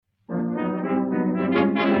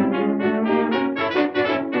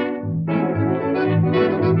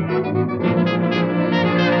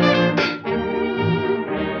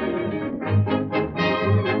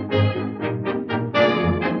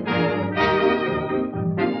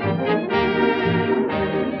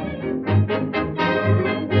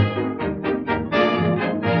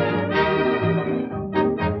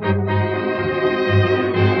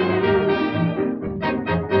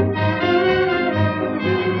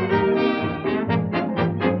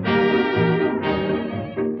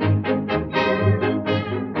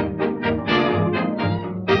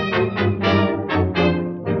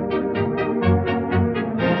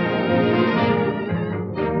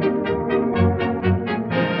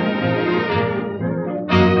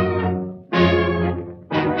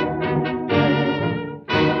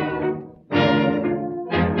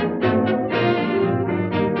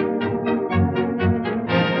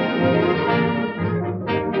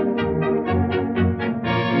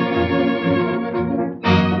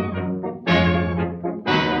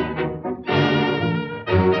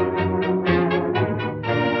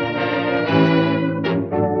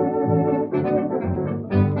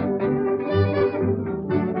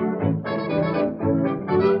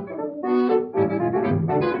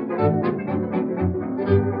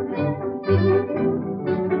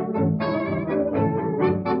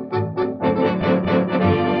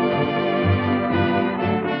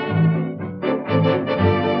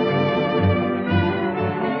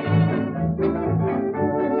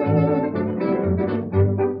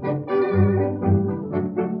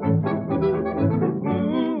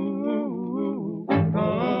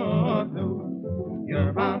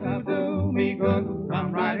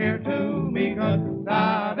right here to me. Good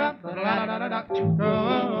da da da da da da da.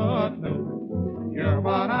 Good news, you're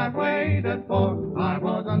what I've waited for. I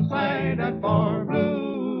wasn't slated for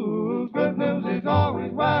blues. Good news is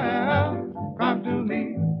always well. Come to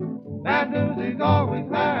me. Bad news is always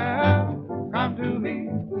well. Come to me.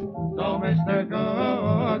 So, Mr.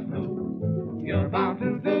 Good News, you're bound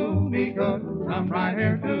to do me good. Come right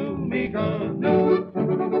here to me. Good news.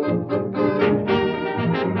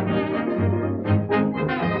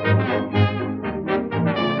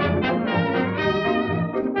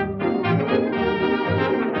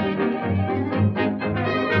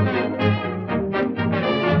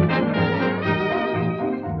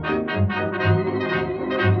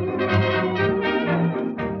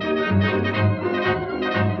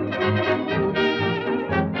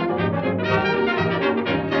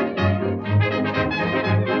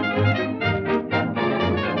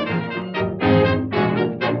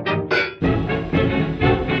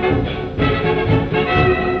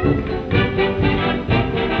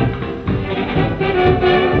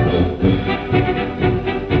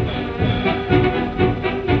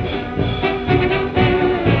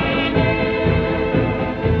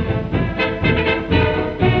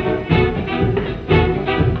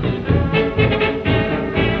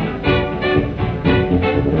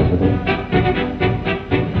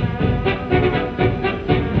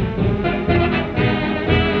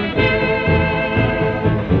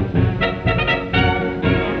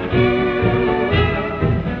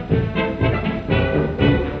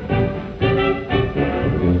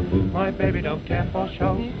 My baby don't care for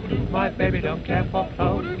show. My baby don't care for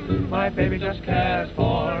clothes. My baby just cares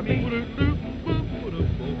for me.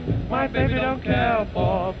 My baby don't care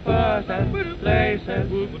for furs and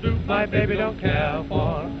laces. My baby don't care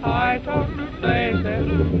for high-top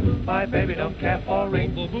places. My baby don't care for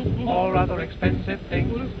rings or other expensive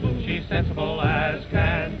things. She's sensible as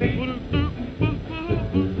can be.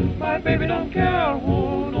 My baby don't care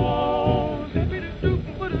who knows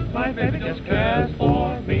it. My baby just cares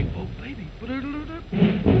for me. Oh, baby.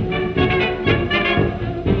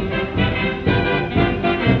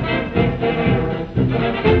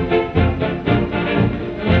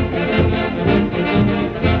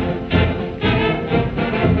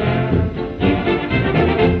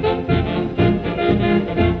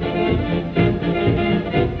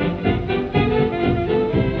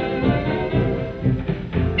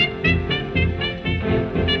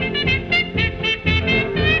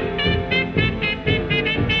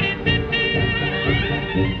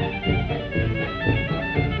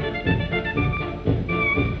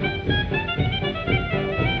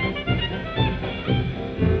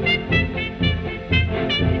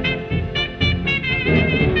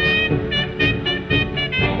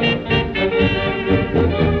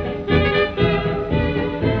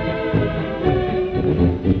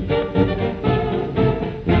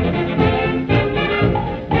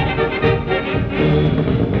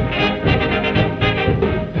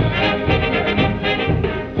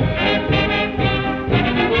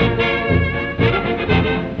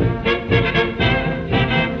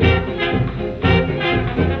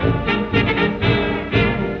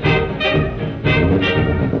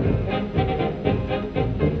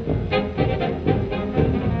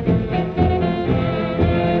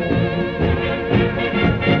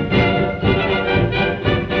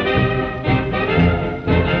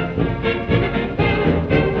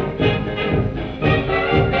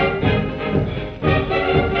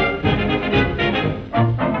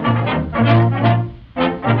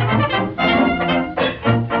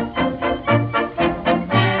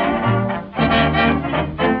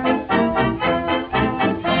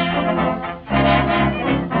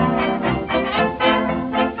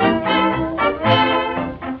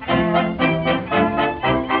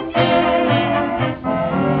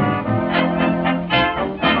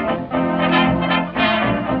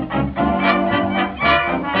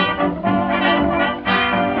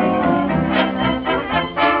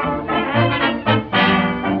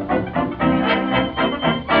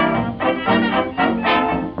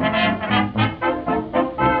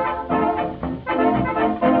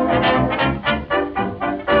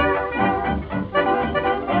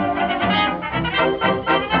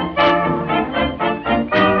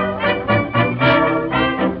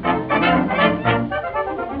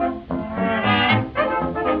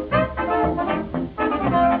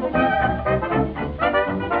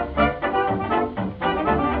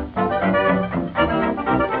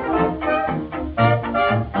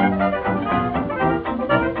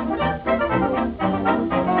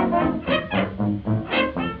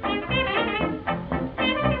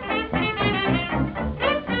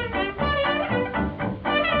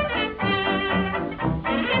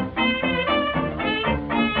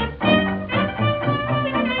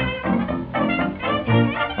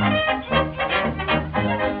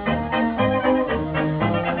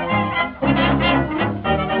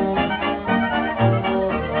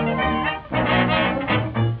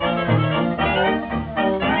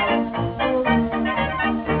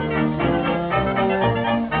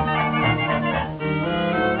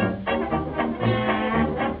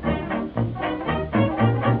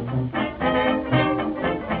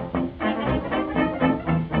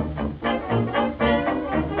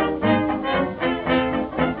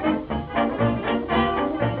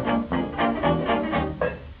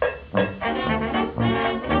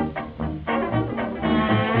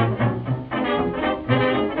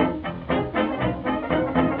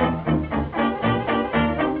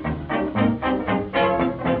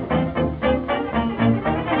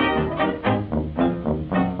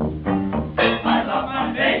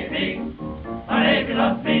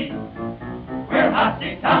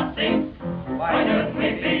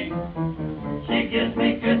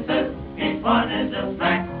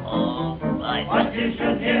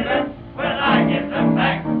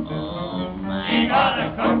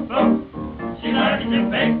 a cook, cook. She learned to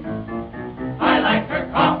bake. I like her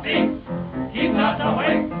coffee. Keeps us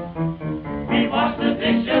awake. We wash the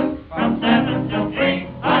dishes from 7 till 3.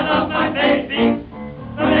 I love my baby.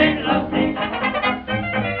 The baby loves me.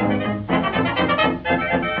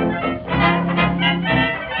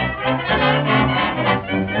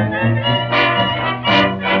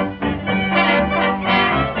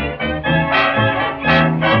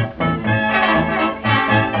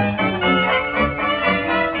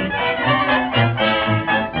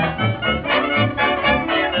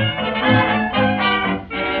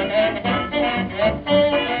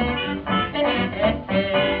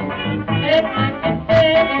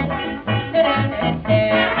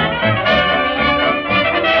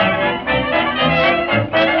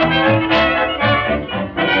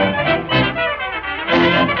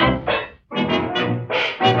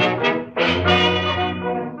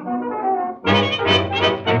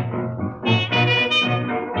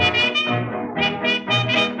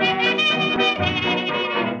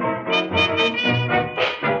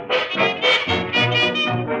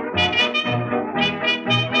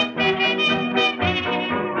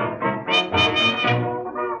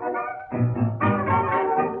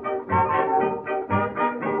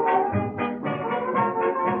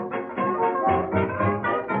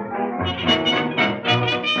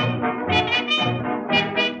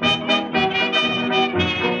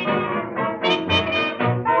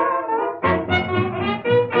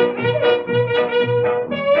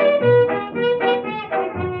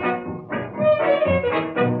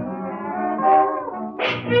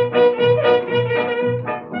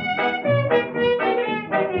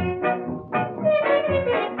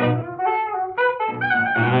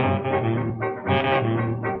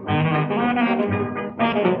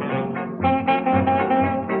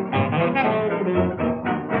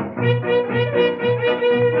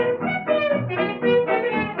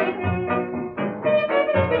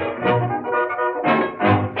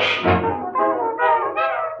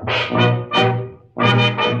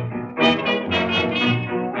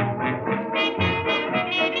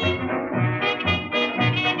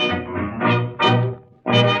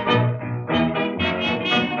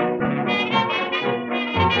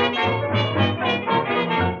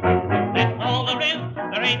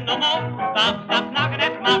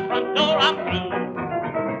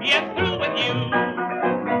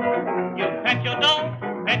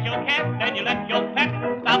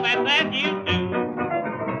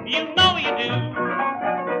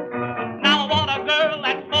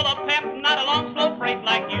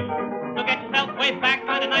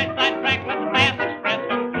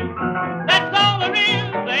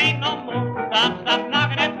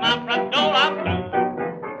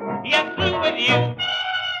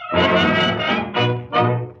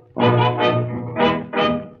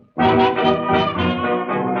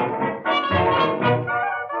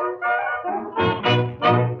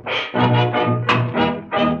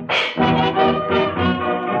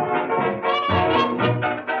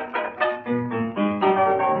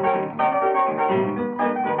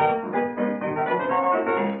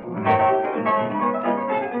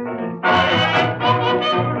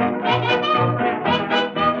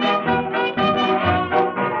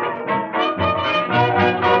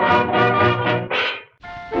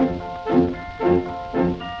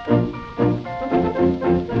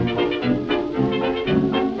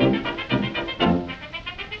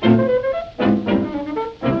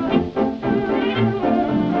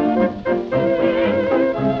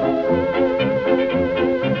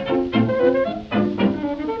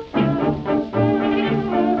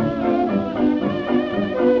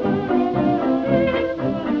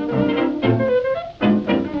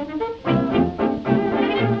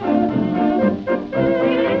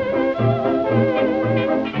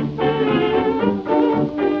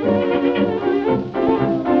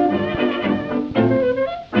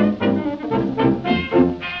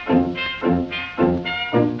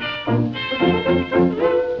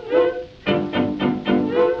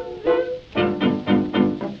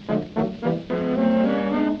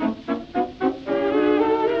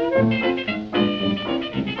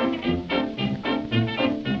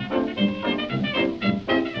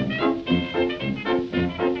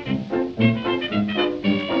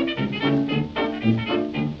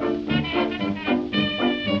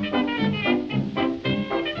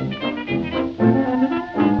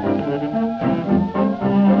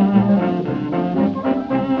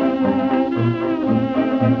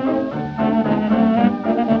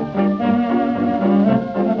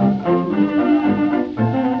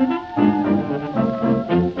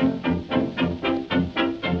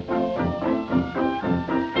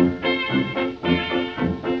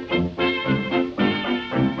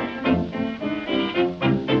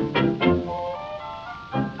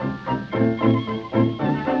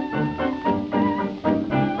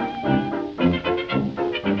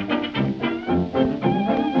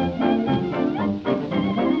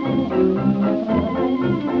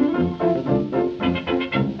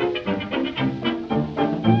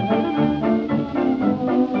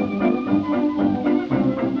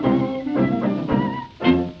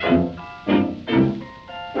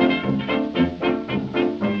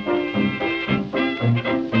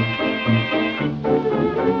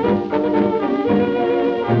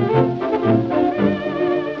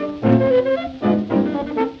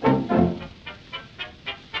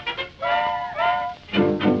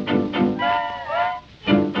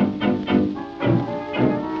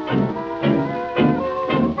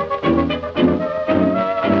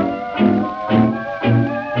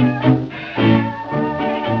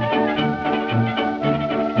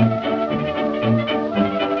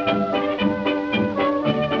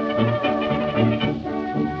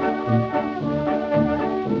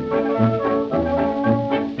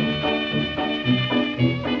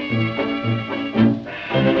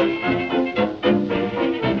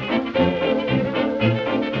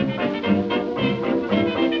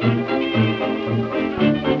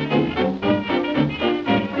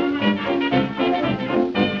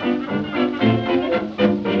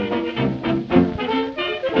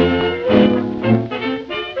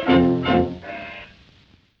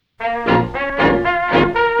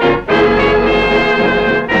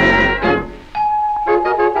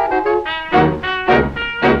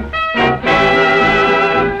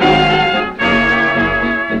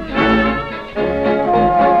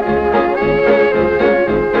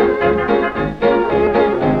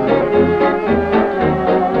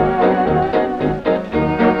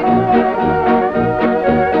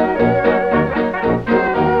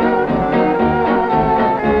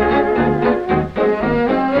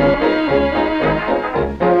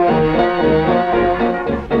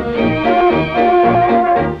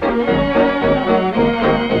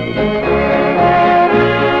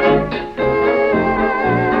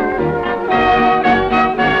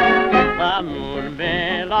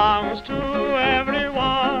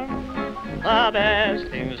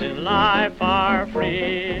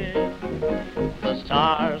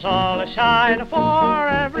 shine for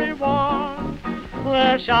everyone.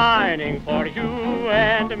 They're shining for you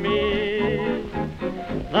and me.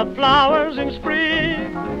 The flowers in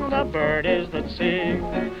spring, the birdies that sing,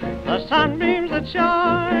 the sunbeams that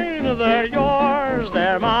shine, they're yours,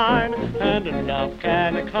 they're mine, and love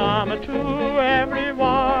can come to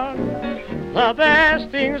everyone. The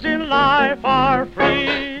best things in life are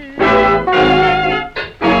free.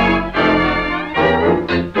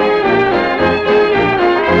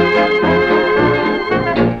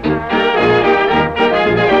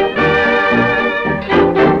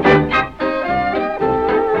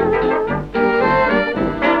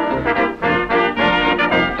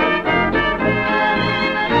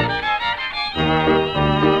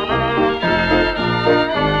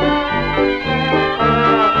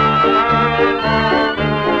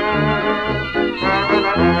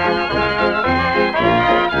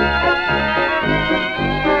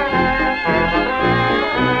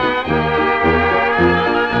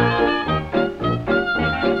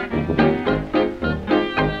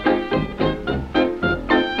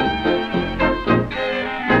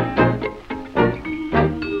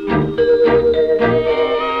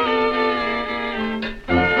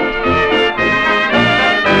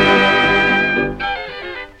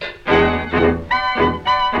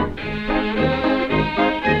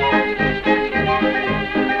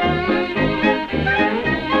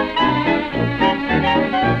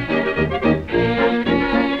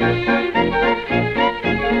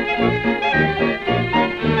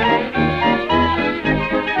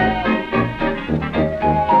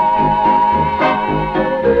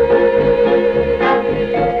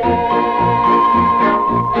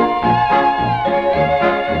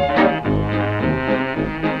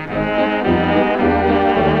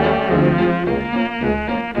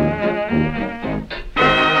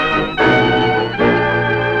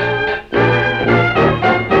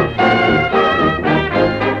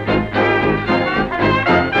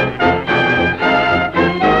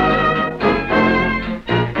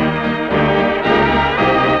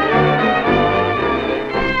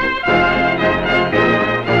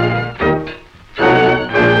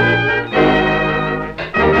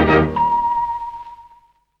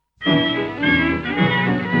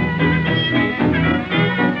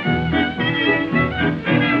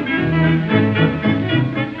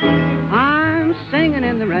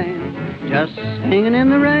 Just singing in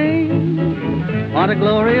the rain. What a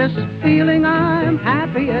glorious feeling, I'm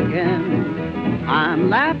happy again. I'm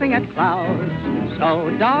laughing at clouds so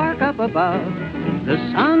dark up above. The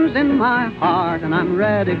sun's in my heart and I'm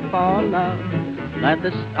ready for love. Let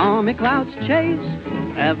the stormy clouds chase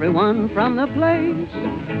everyone from the place.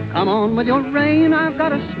 Come on with your rain, I've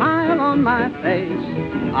got a smile on my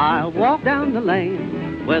face. I'll walk down the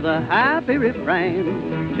lane with a happy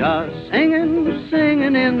refrain, just singing,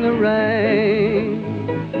 singing in the rain.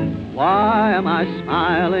 Why am I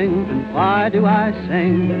smiling? Why do I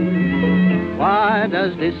sing? Why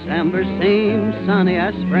does December seem sunny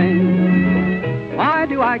as spring? Why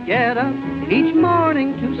do I get up each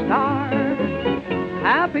morning to start,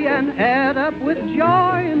 happy and head up with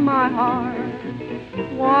joy in my heart?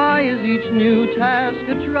 Why is each new task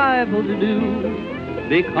a trifle to do?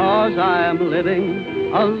 Because I am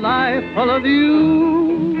living a life full of you.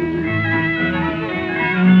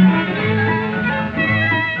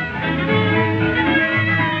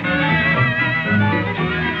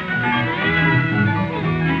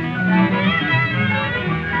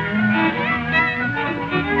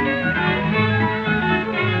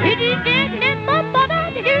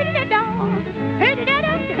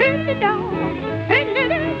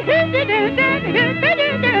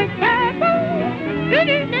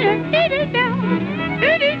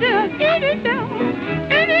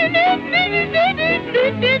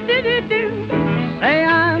 Say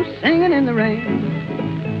I'm singing in the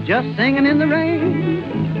rain, just singing in the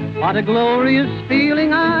rain. What a glorious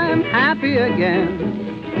feeling, I'm happy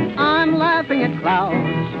again. I'm laughing at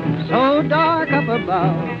clouds so dark up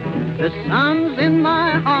above. The sun's in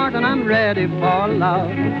my heart and I'm ready for love.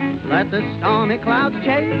 Let the stormy clouds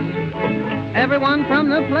chase everyone from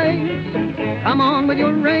the place. Come on with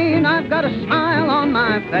your rain, I've got a smile on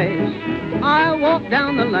my face. I'll walk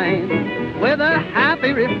down the lane with a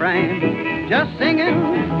happy refrain, just singing,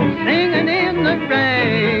 singing in the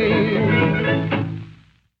rain.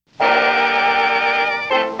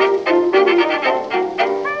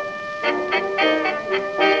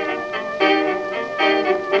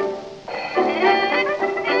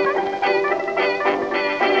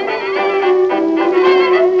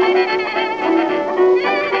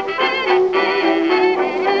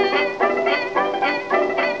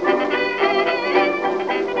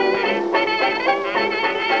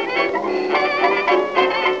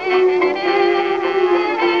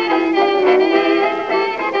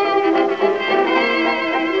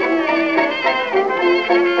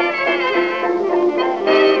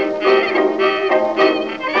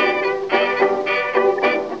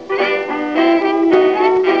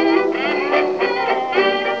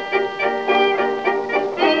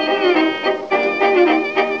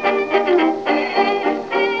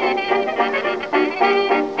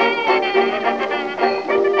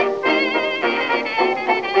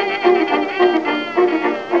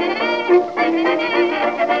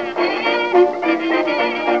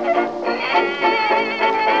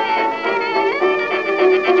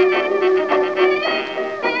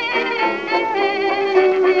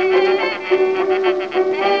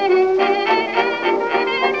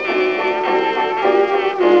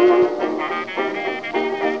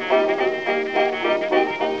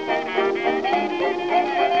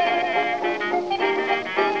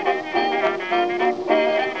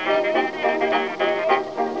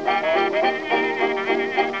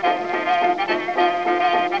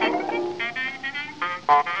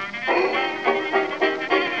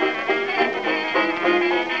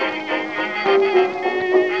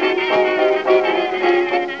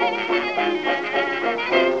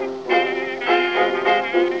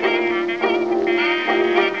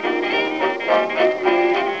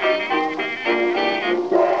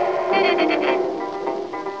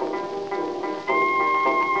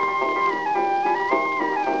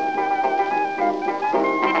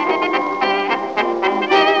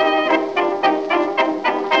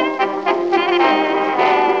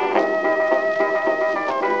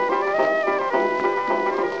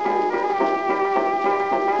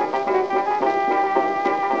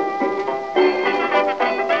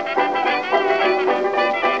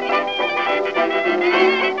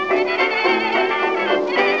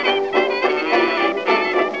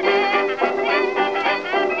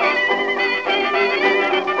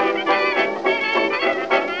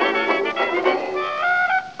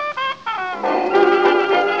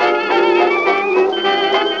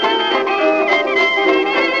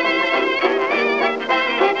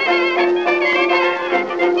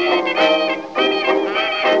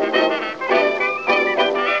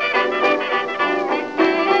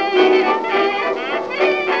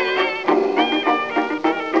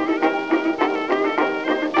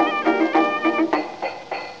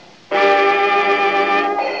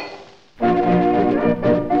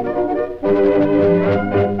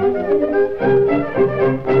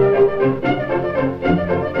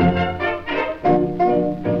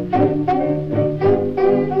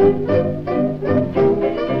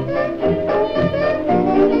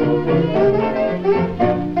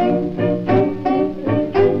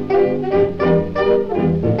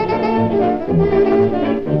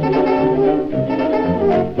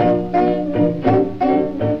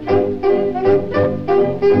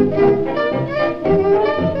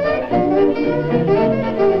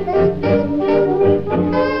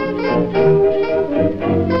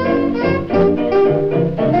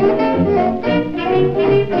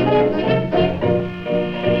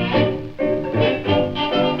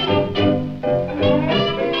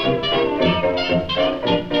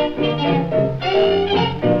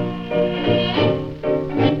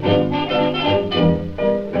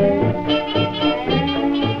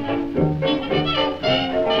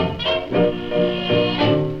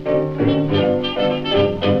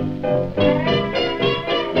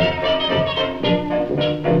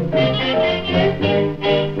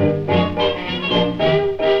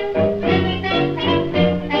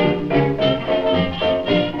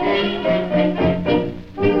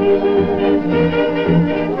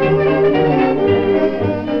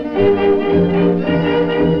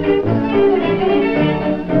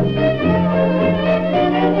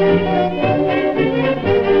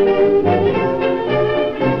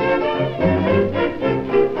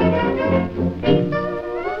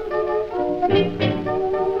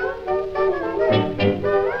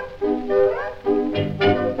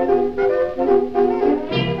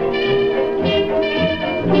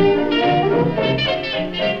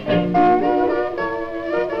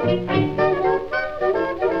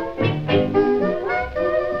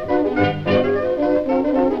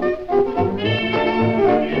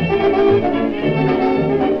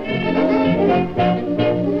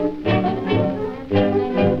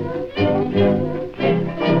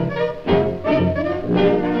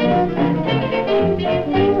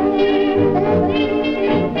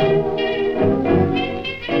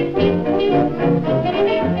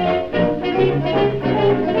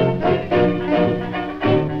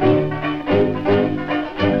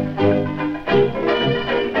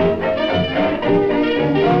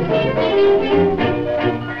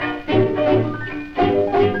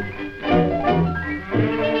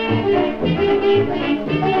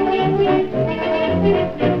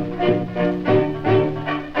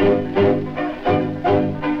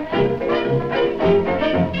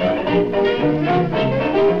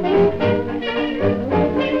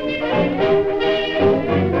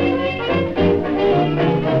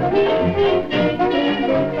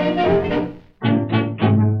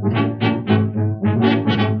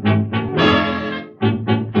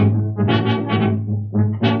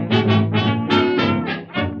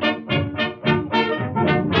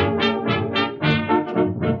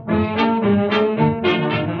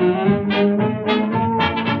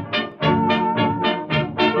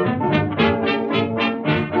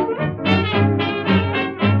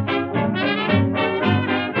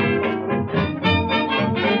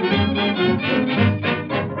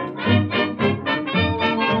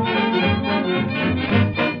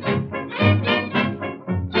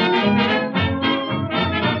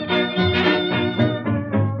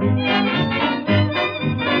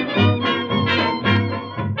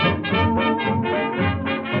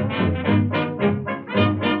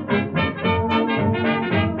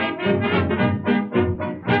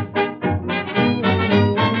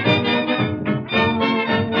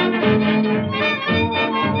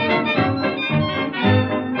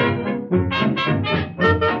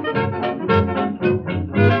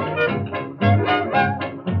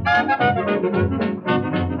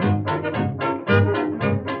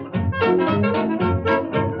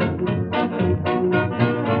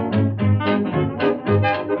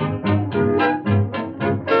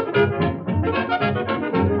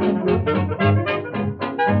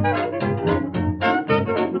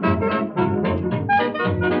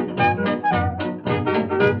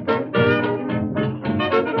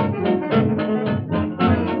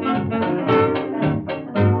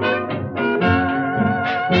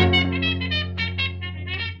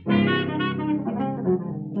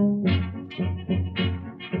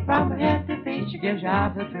 From head to feet, she gives you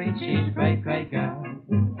eyes a treat. She's a great, great girl.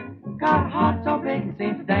 Got a heart so big it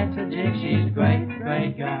seems to dance a jig. She's a great,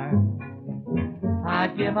 great girl.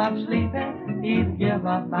 I'd give up sleeping, even give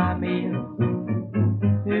up my meal,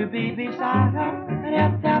 to be beside her and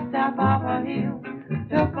have tap, tap off her heel.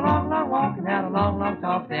 Took a long, long walk and had a long, long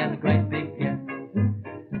talk, then a great big kiss.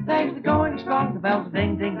 Things are going strong, the bells are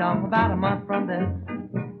ding, ding, dong. About a month from this,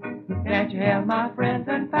 can't you hear my friends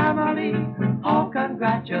and family all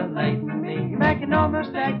congratulating me? You're making no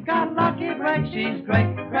mistake, got a lucky break. She's a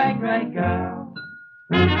great, great, great girl.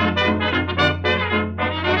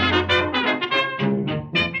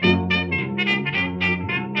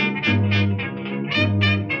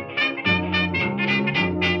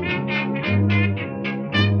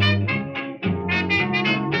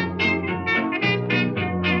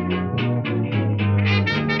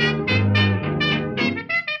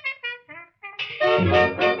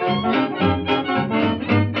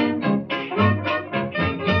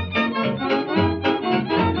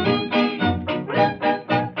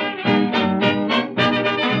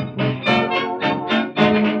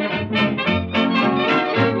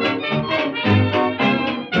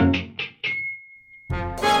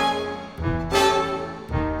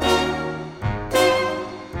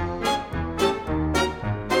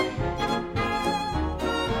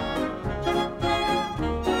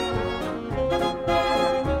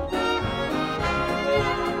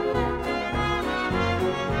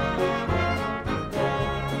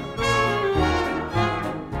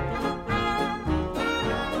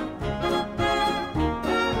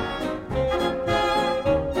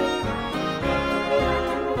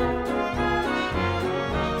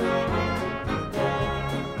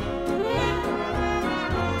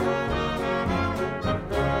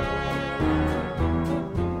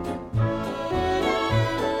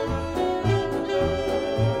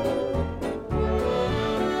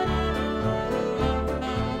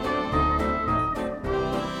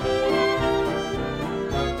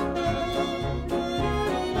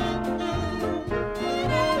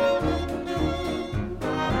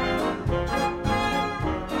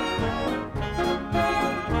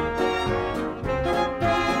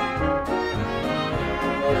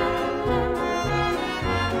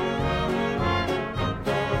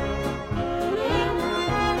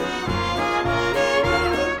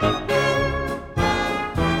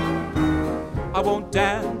 I won't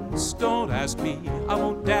dance, don't ask me. I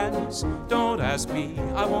won't dance, don't ask me.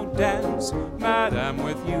 I won't dance, madam,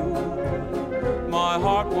 with you. My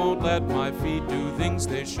heart won't let my feet do things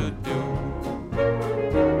they should do.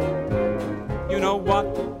 You know what?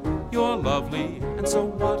 You're lovely, and so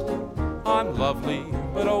what? I'm lovely,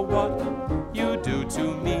 but oh what you do to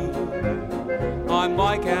me. I'm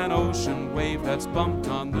like an ocean wave that's bumped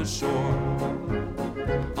on the shore.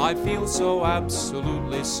 I feel so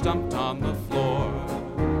absolutely stumped on the floor.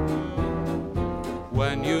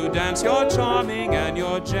 When you dance, you're charming and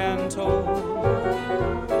you're gentle,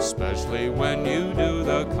 especially when you do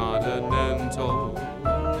the continental.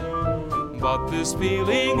 But this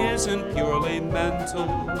feeling isn't purely mental,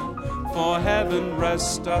 for heaven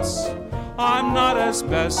rest us, I'm not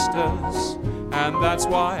asbestos, and that's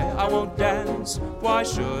why I won't dance. Why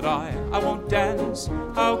should I? I won't dance.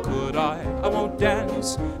 How could I? I won't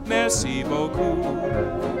dance. Merci beaucoup.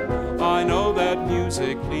 I know that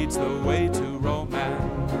music leads the way to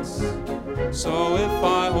romance, so if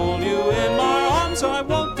I hold you in my arms, I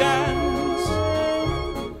won't dance.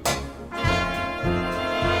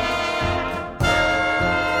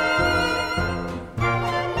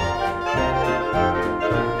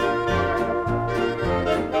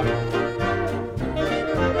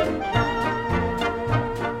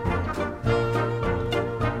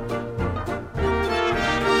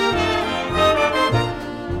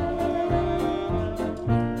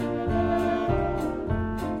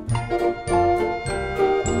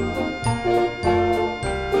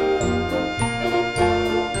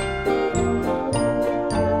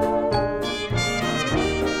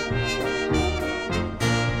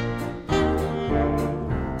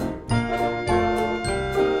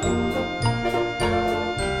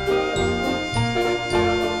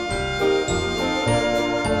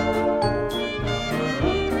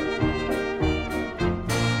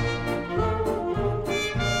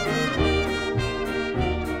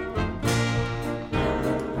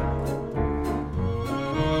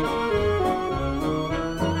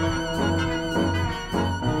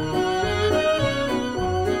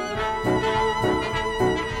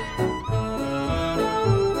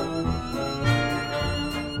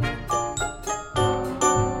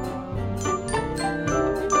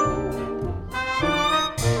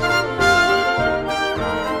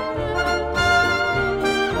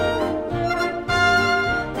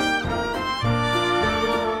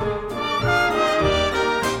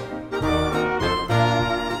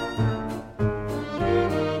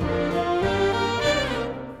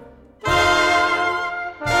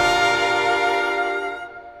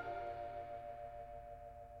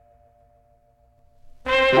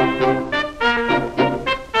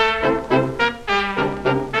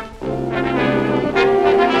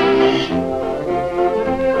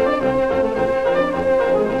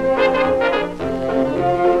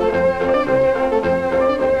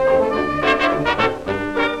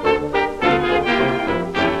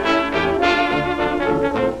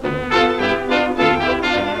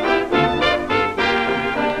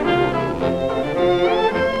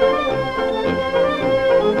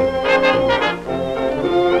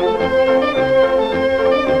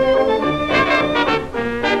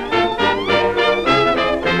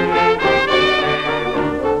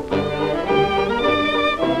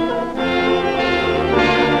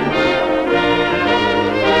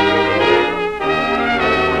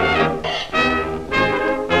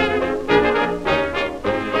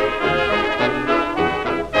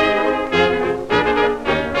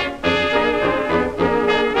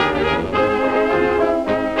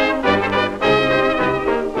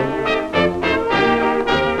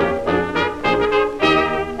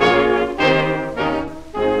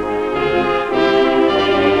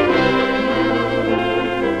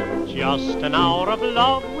 An hour of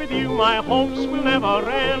love with you, my hopes will never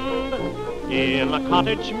end. In a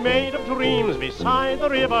cottage made of dreams beside the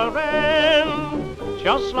river end,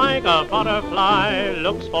 just like a butterfly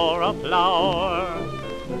looks for a flower,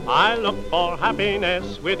 I look for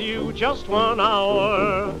happiness with you just 1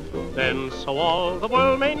 hour. Then so all the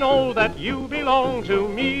world may know that you belong to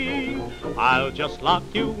me, I'll just lock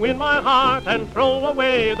you in my heart and throw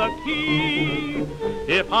away the key.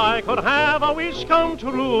 If I could have a wish come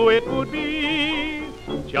true, it would be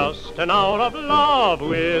just an hour of love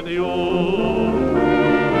with you.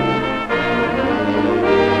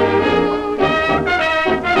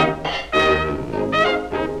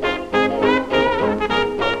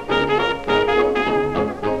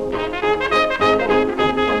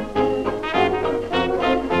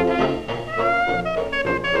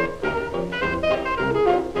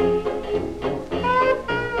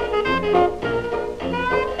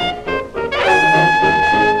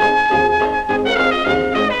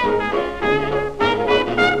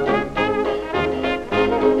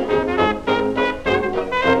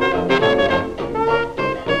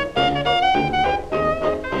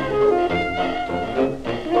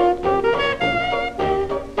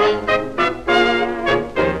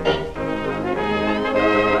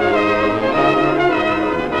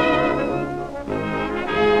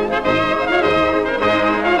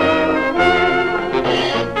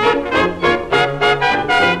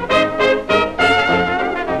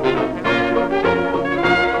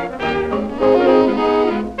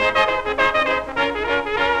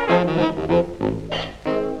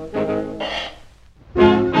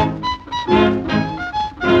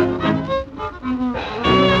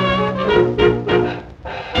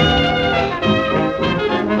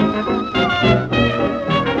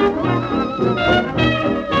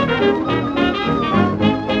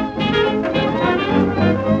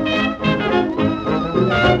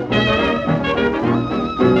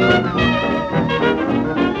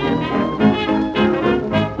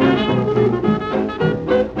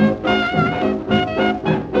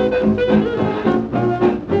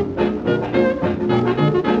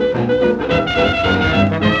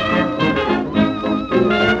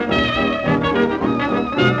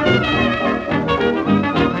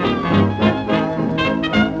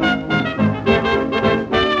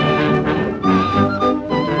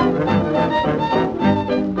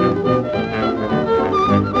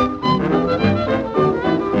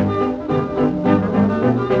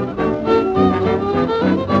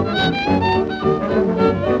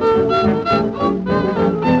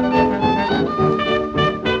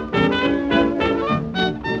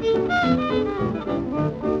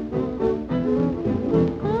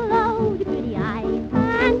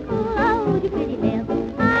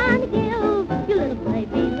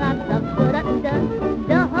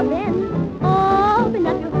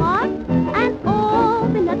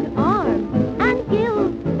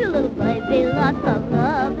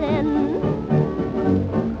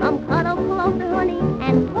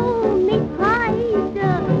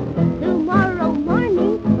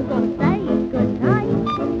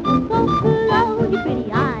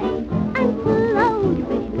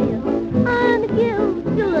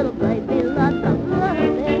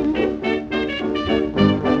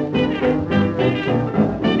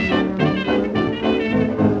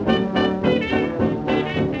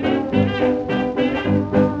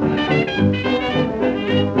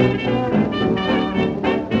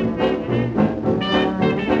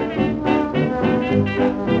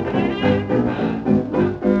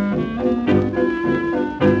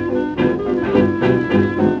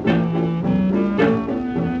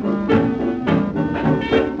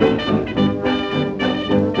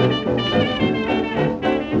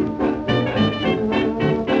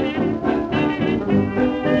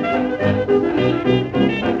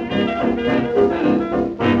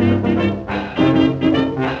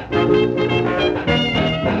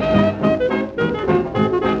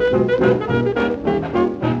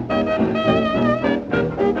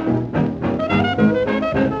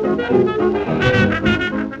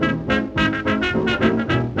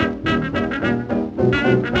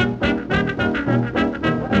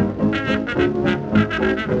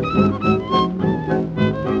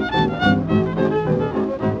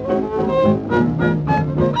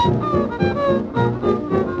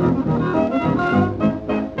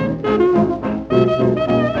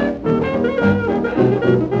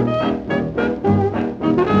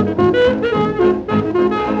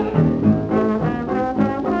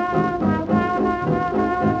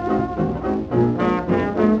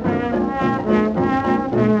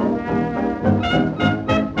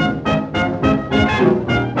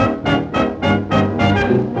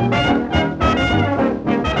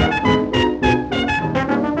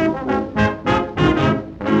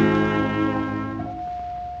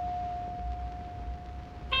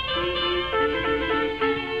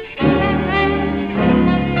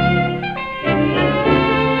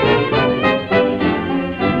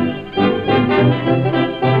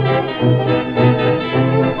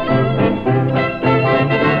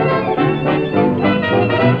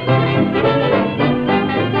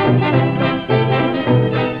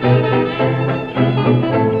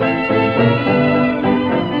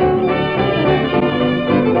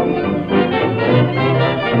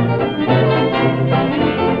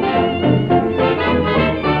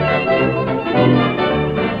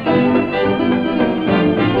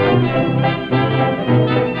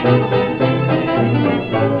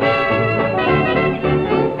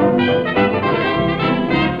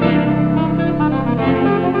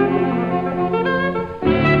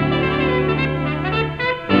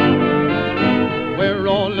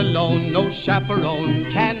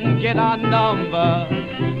 chaperone can get our number.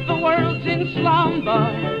 The world's in slumber,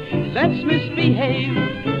 let's misbehave.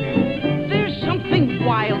 There's something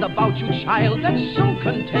wild about you, child, that's so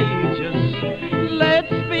contagious.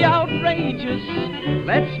 Let's be outrageous,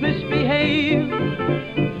 let's misbehave.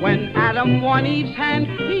 When Adam won Eve's hand,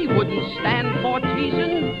 he wouldn't stand for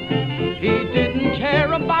teasing. He didn't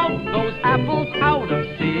care about those apples out of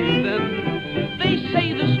season. They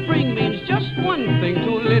say the spring means just one thing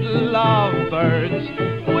to little lovebirds.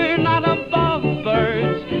 We're not above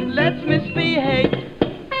birds, let's misbehave.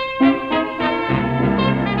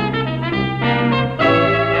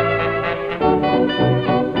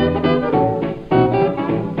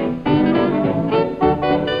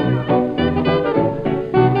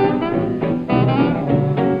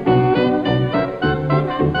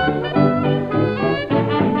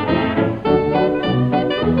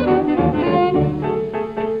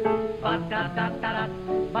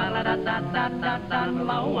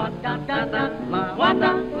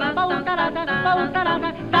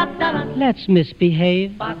 Let's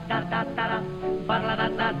misbehave.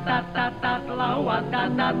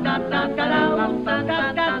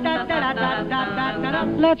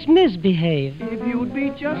 Let's misbehave. If you'd be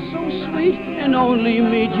just so sweet and only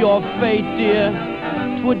meet your fate, dear,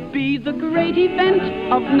 'twould be the great event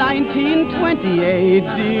of 1928,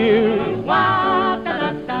 dear.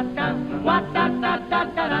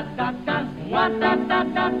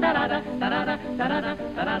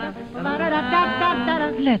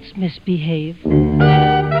 Let's misbehave.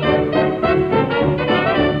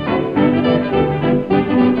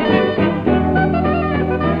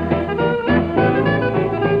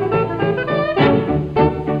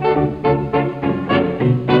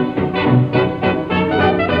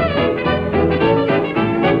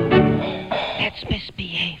 Let's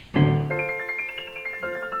misbehave.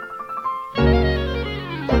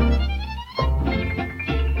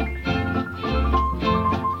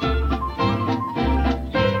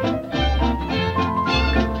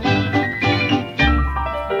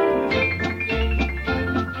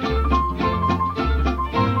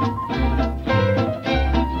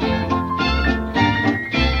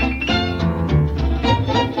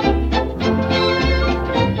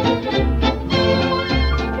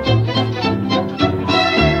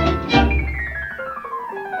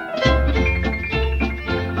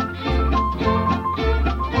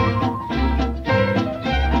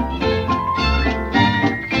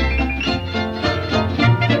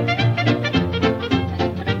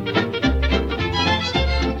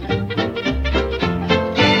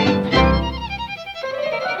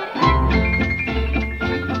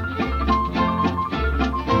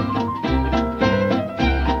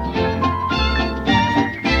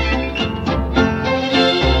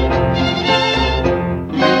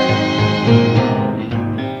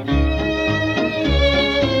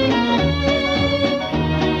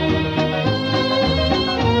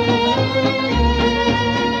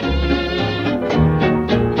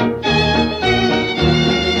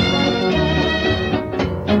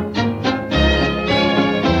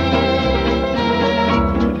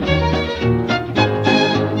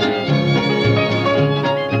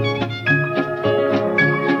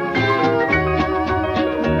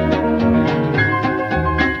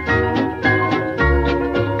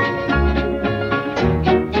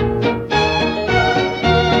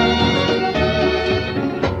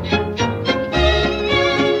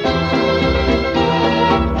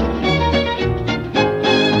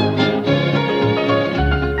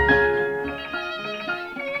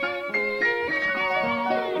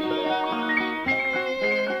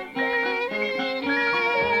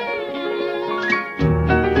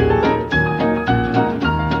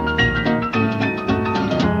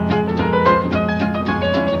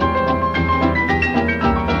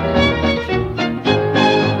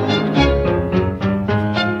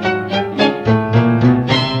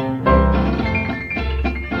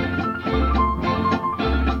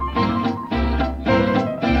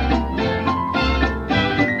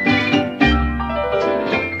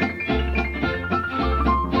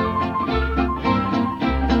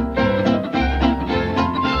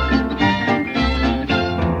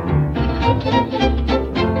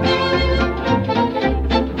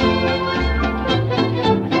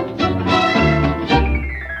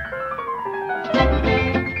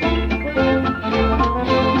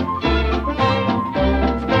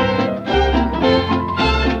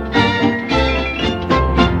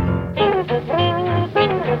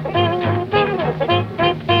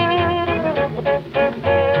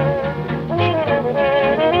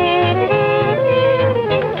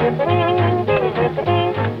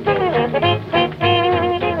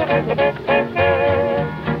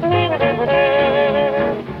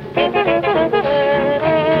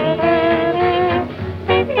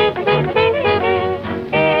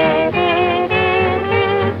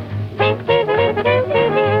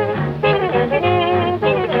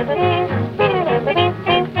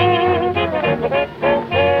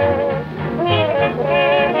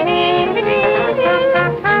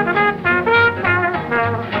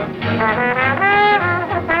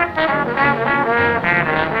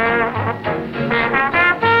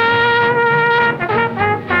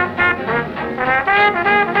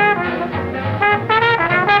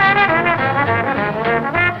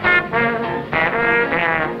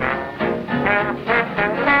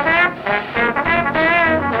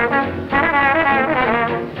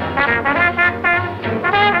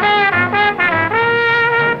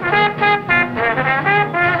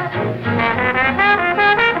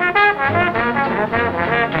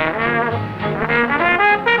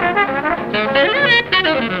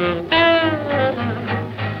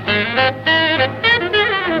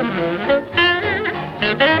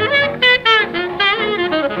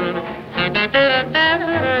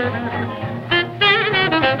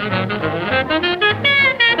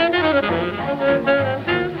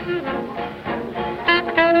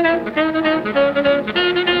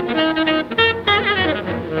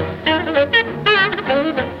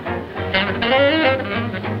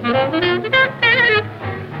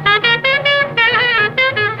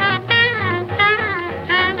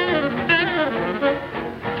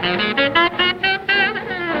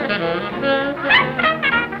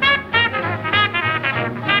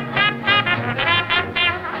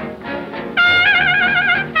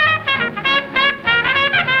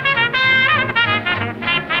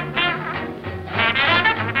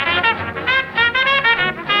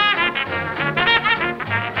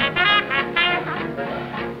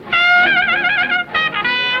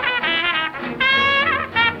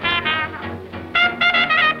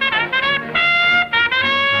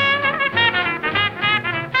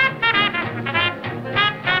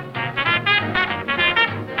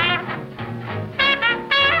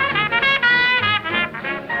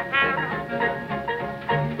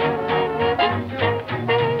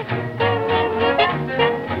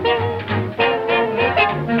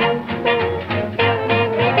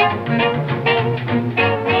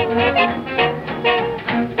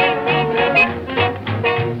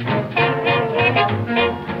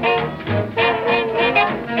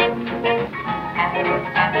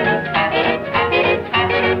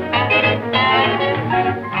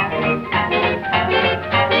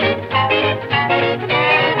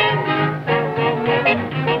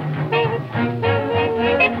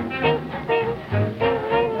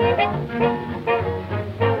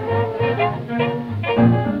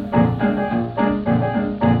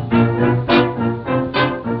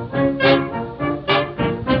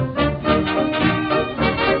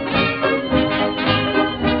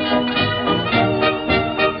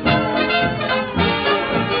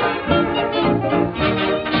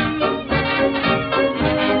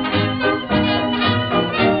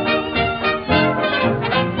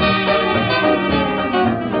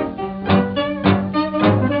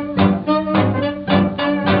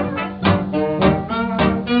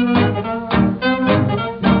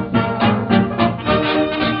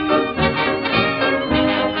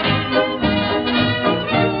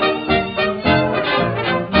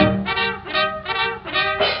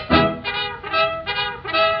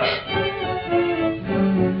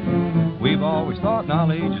 always thought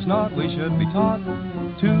knowledge is not we should be taught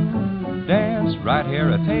to dance. Right here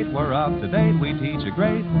at Tate, we're up to date. We teach a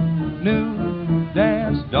great new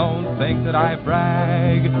dance. Don't think that I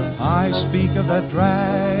brag. I speak of the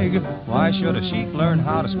drag. Why should a sheik learn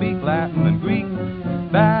how to speak Latin and Greek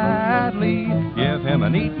badly? Give him a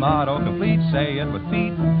neat motto complete. Say it with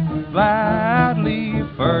feet gladly.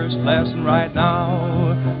 First lesson right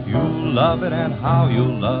now. You'll love it and how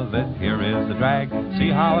you'll love it. Here is the drag. See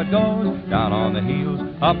how it goes. Down on the heels,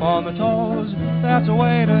 up on the toes. That's a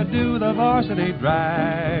way to do the varsity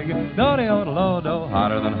drag. Do-de-o-do-lo-do,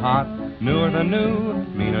 hotter than hot, newer than new,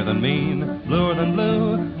 meaner than mean, bluer than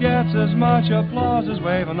blue. Gets as much applause as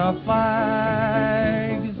waving a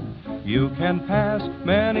flag. You can pass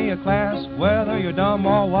many a class, whether you're dumb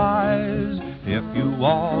or wise, if you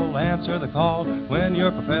all answer the call when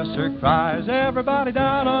your professor cries. Everybody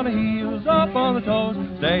down on the heels, up on the toes.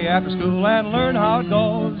 Stay after school and learn how it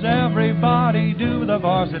goes. Everybody do the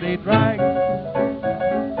varsity drag.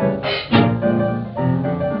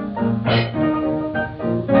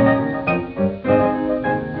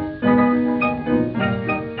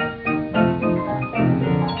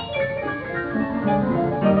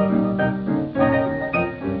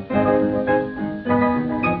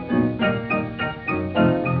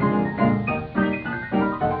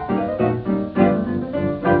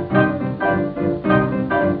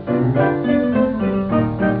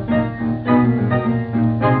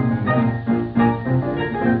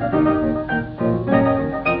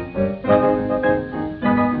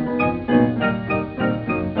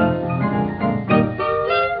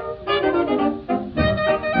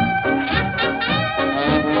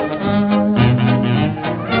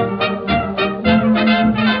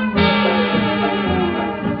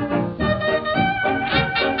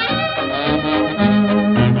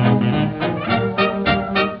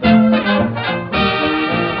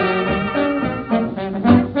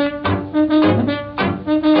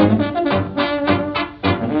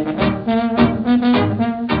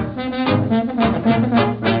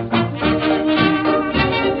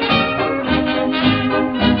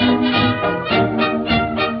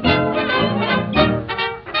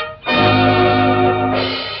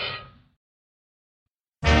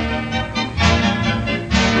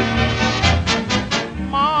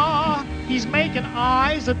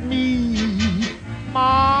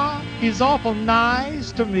 Awful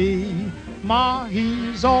nice to me. Ma,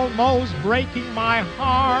 he's almost breaking my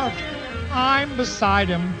heart. I'm beside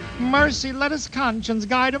him. Mercy, let his conscience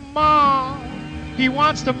guide him. Ma, he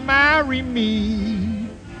wants to marry me.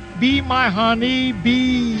 Be my honey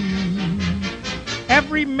bee.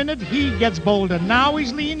 Every minute he gets bolder. Now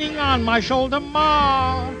he's leaning on my shoulder.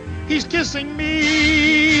 Ma, he's kissing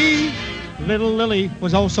me. Little Lily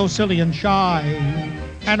was oh so silly and shy,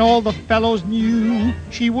 and all the fellows knew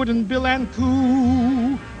she wouldn't bill and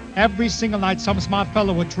coo. Every single night some smart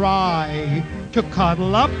fellow would try to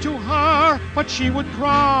cuddle up to her, but she would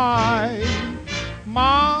cry.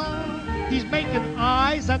 Ma, he's making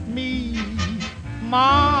eyes at me.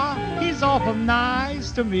 Ma, he's awful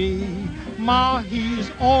nice to me. Ma, he's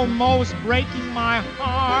almost breaking my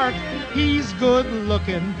heart. He's good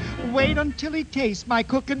looking. Wait until he tastes my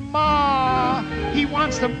cooking. Ma, he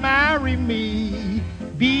wants to marry me.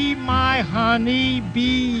 Be my honey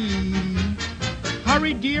bee.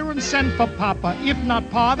 Hurry, dear, and send for Papa. If not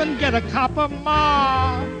Pa, then get a copper.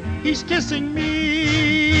 Ma, he's kissing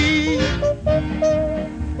me.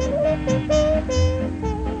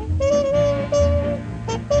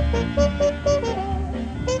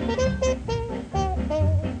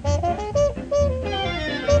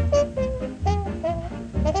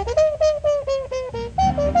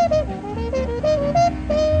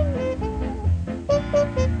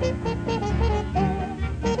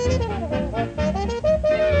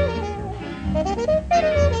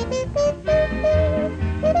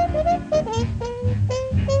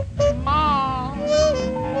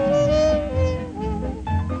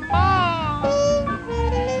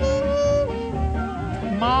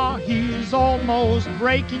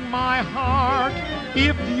 Breaking my heart.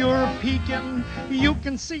 If you're peeking, you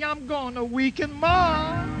can see I'm gonna weaken.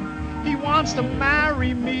 Ma, he wants to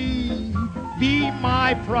marry me. Be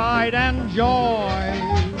my pride and joy.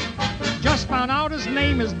 Just found out his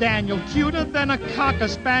name is Daniel, cuter than a cocker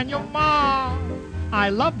spaniel. Ma, I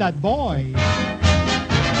love that boy.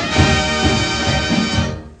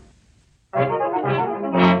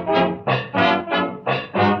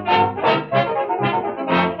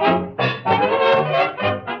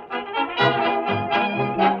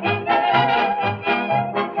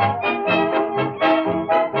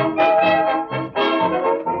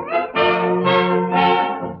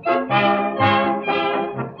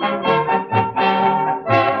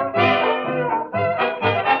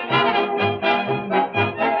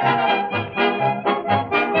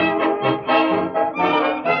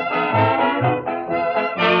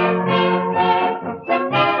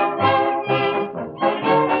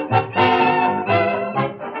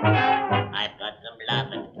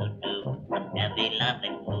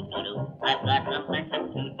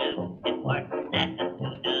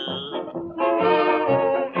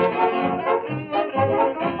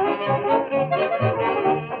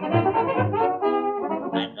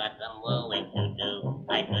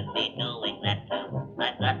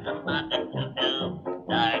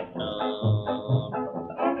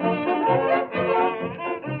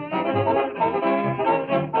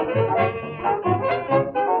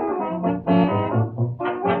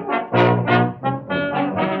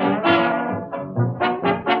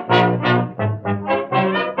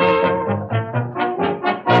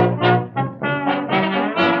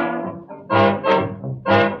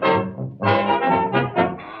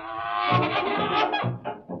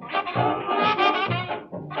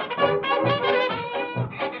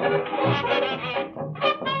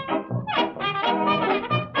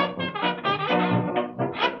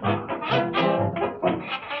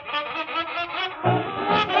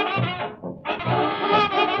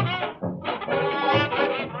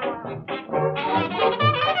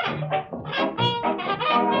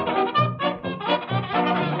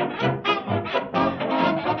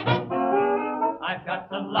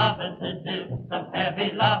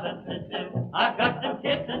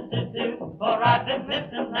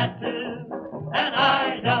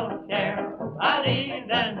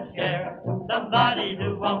 then share somebody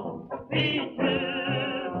who won't be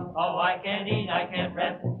true. Oh, I can't eat, I can't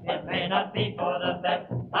rest. It may not be for the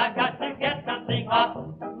best. I've got to get something off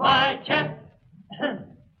my chest.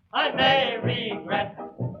 I may regret,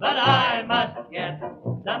 but I must get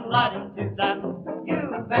some blood into them.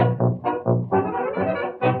 You bet.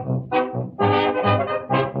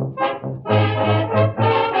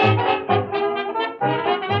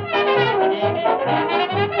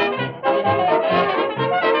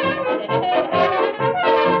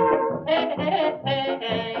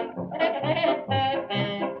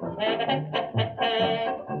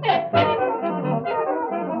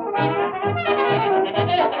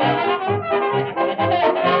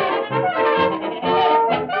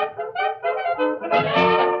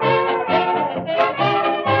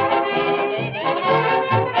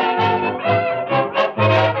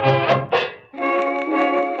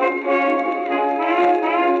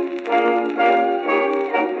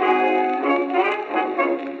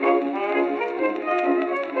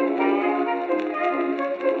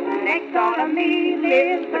 Next door to me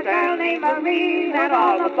lives a girl named Marie that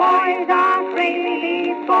all the boys are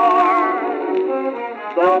crazy for.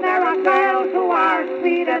 Though there are girls who are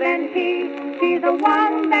sweeter than she's the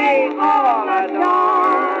one they all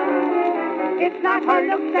adore. It's not her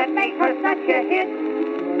looks that make her such a hit.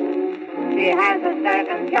 She has a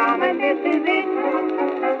certain charm and this is it.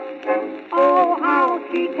 Oh, how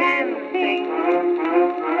she can sing.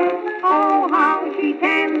 Oh, how she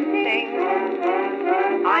can sing.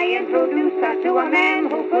 I introduced her to a man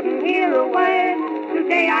who couldn't hear a word.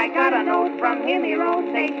 Today I got a note from him, he wrote,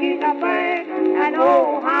 say she's a bird. And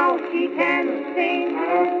oh, how she can sing.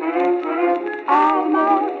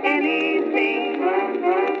 Almost anything.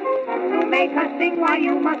 To make her sing, why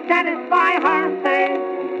you must satisfy her thirst.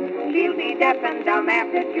 She'll be deaf and dumb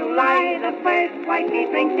after July the 1st. Why she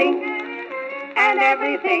drinks ink and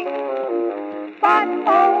everything. But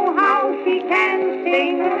oh, how she can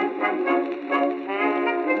sing.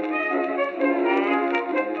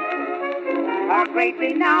 Her great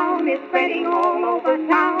renown is spreading all over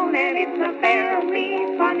town, and it's a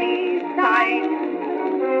very funny sight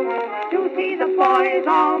to see the boys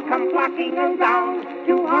all come flocking around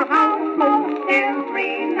to her house most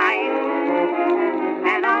every night.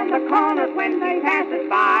 And on the corners when she passes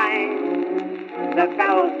by, the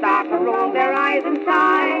fellows start to roll their eyes and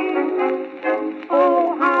sigh.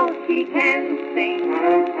 Oh, how she can sing.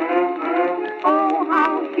 Oh,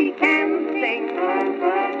 how she can sing.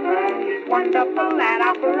 She's wonderful at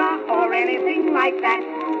opera or anything like that.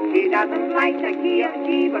 She doesn't like the key of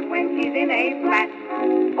G, but when she's in A flat,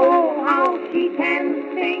 oh, how she can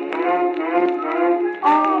sing.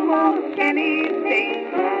 Almost anything.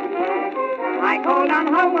 I called on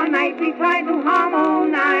her one night, we tried to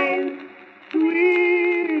harmonize.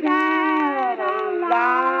 Sweet Adeline,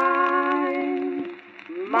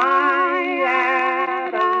 my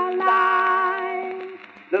Adeline.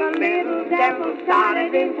 The little devil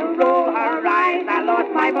started in to roll her eyes. I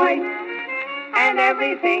lost my voice and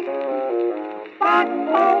everything. But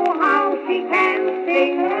oh, how she can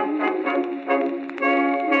sing.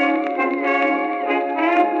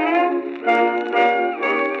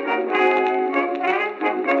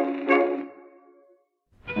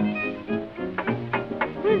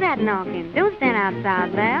 Who's that knocking? Don't stand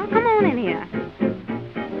outside, Val. Come on in here.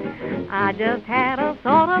 I just had a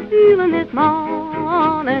sort of feeling this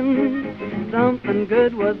morning something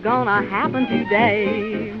good was gonna happen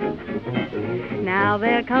today. Now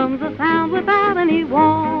there comes a sound without any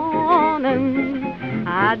warning.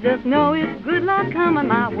 I just know it's good luck coming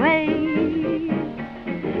my way.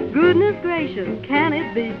 Goodness gracious, can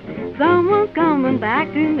it be someone's coming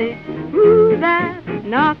back to me? Who's that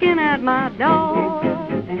knocking at my door?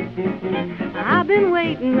 I've been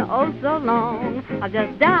waiting oh so long, I'll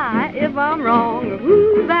just die if I'm wrong.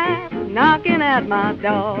 Who's that knocking at my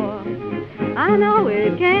door? I know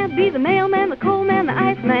it can't be the mailman, the coalman, the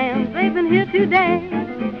iceman. They've been here today.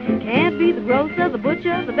 Can't be the grocer, the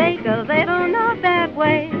butcher, the baker. They don't knock that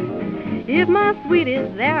way. If my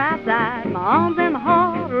sweetie's there outside, my arms and my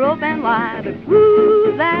heart are open wide.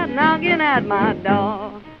 Who's that knocking at my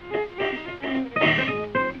door?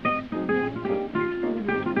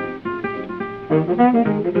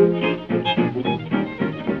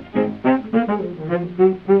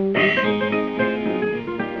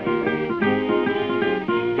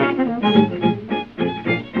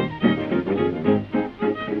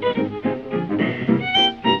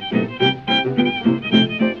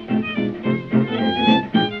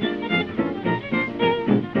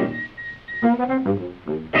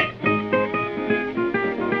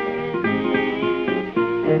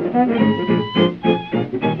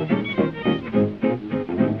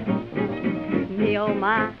 oh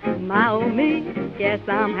my, oh me. Guess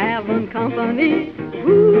I'm having company.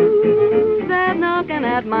 Who's that knocking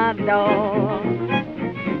at my door?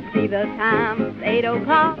 See the time, it's 8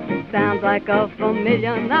 o'clock. Sounds like a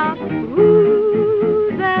familiar knock.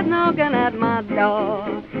 Who's that knocking at my door?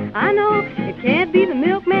 I know it can't be the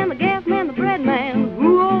milkman, the gas man, the bread man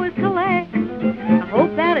who always collects. I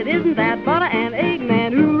hope that it isn't that butter and egg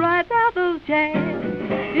man who writes out those checks.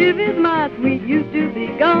 If it's my sweet used to be,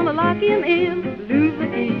 gonna lock him in, lose the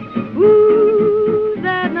key. Who's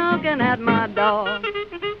that knocking at my door?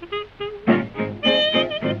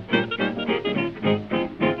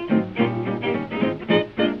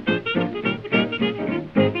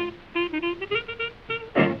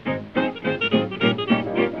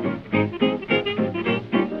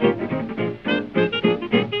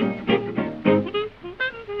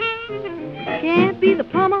 Can't be the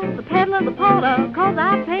plumber, the peddler, the porter, 'cause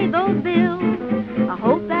I paid those bills. I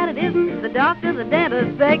hope that it isn't the doctor, the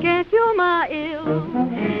dentist, they can't cure my ills.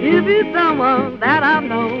 If it's someone that I've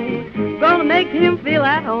known, gonna make him feel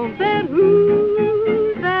at home, then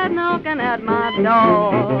who's that knocking at my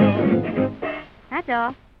door? That's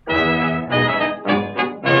all.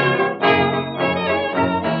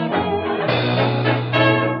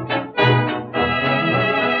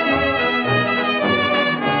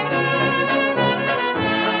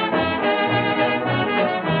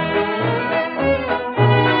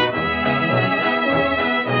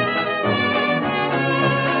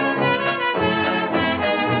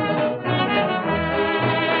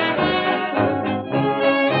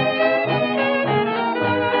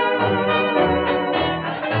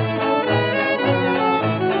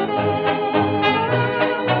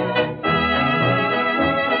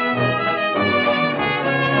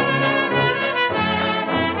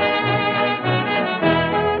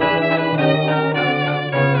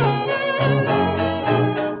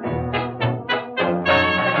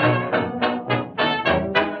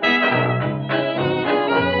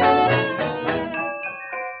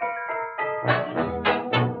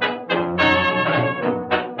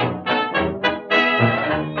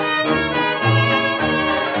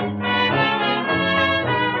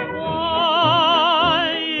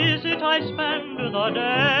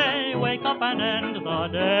 Wake up and end the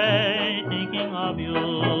day thinking of you.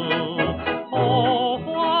 Oh,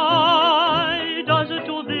 why does it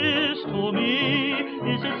do this to me?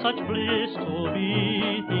 Is it such bliss to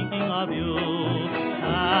be thinking of you?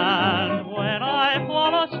 And when I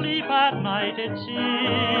fall asleep at night, it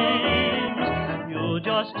seems you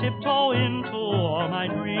just tiptoe into all my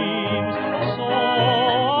dreams. So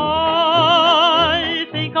I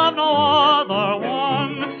think of no other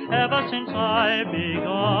one ever since I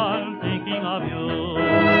begun thinking of you.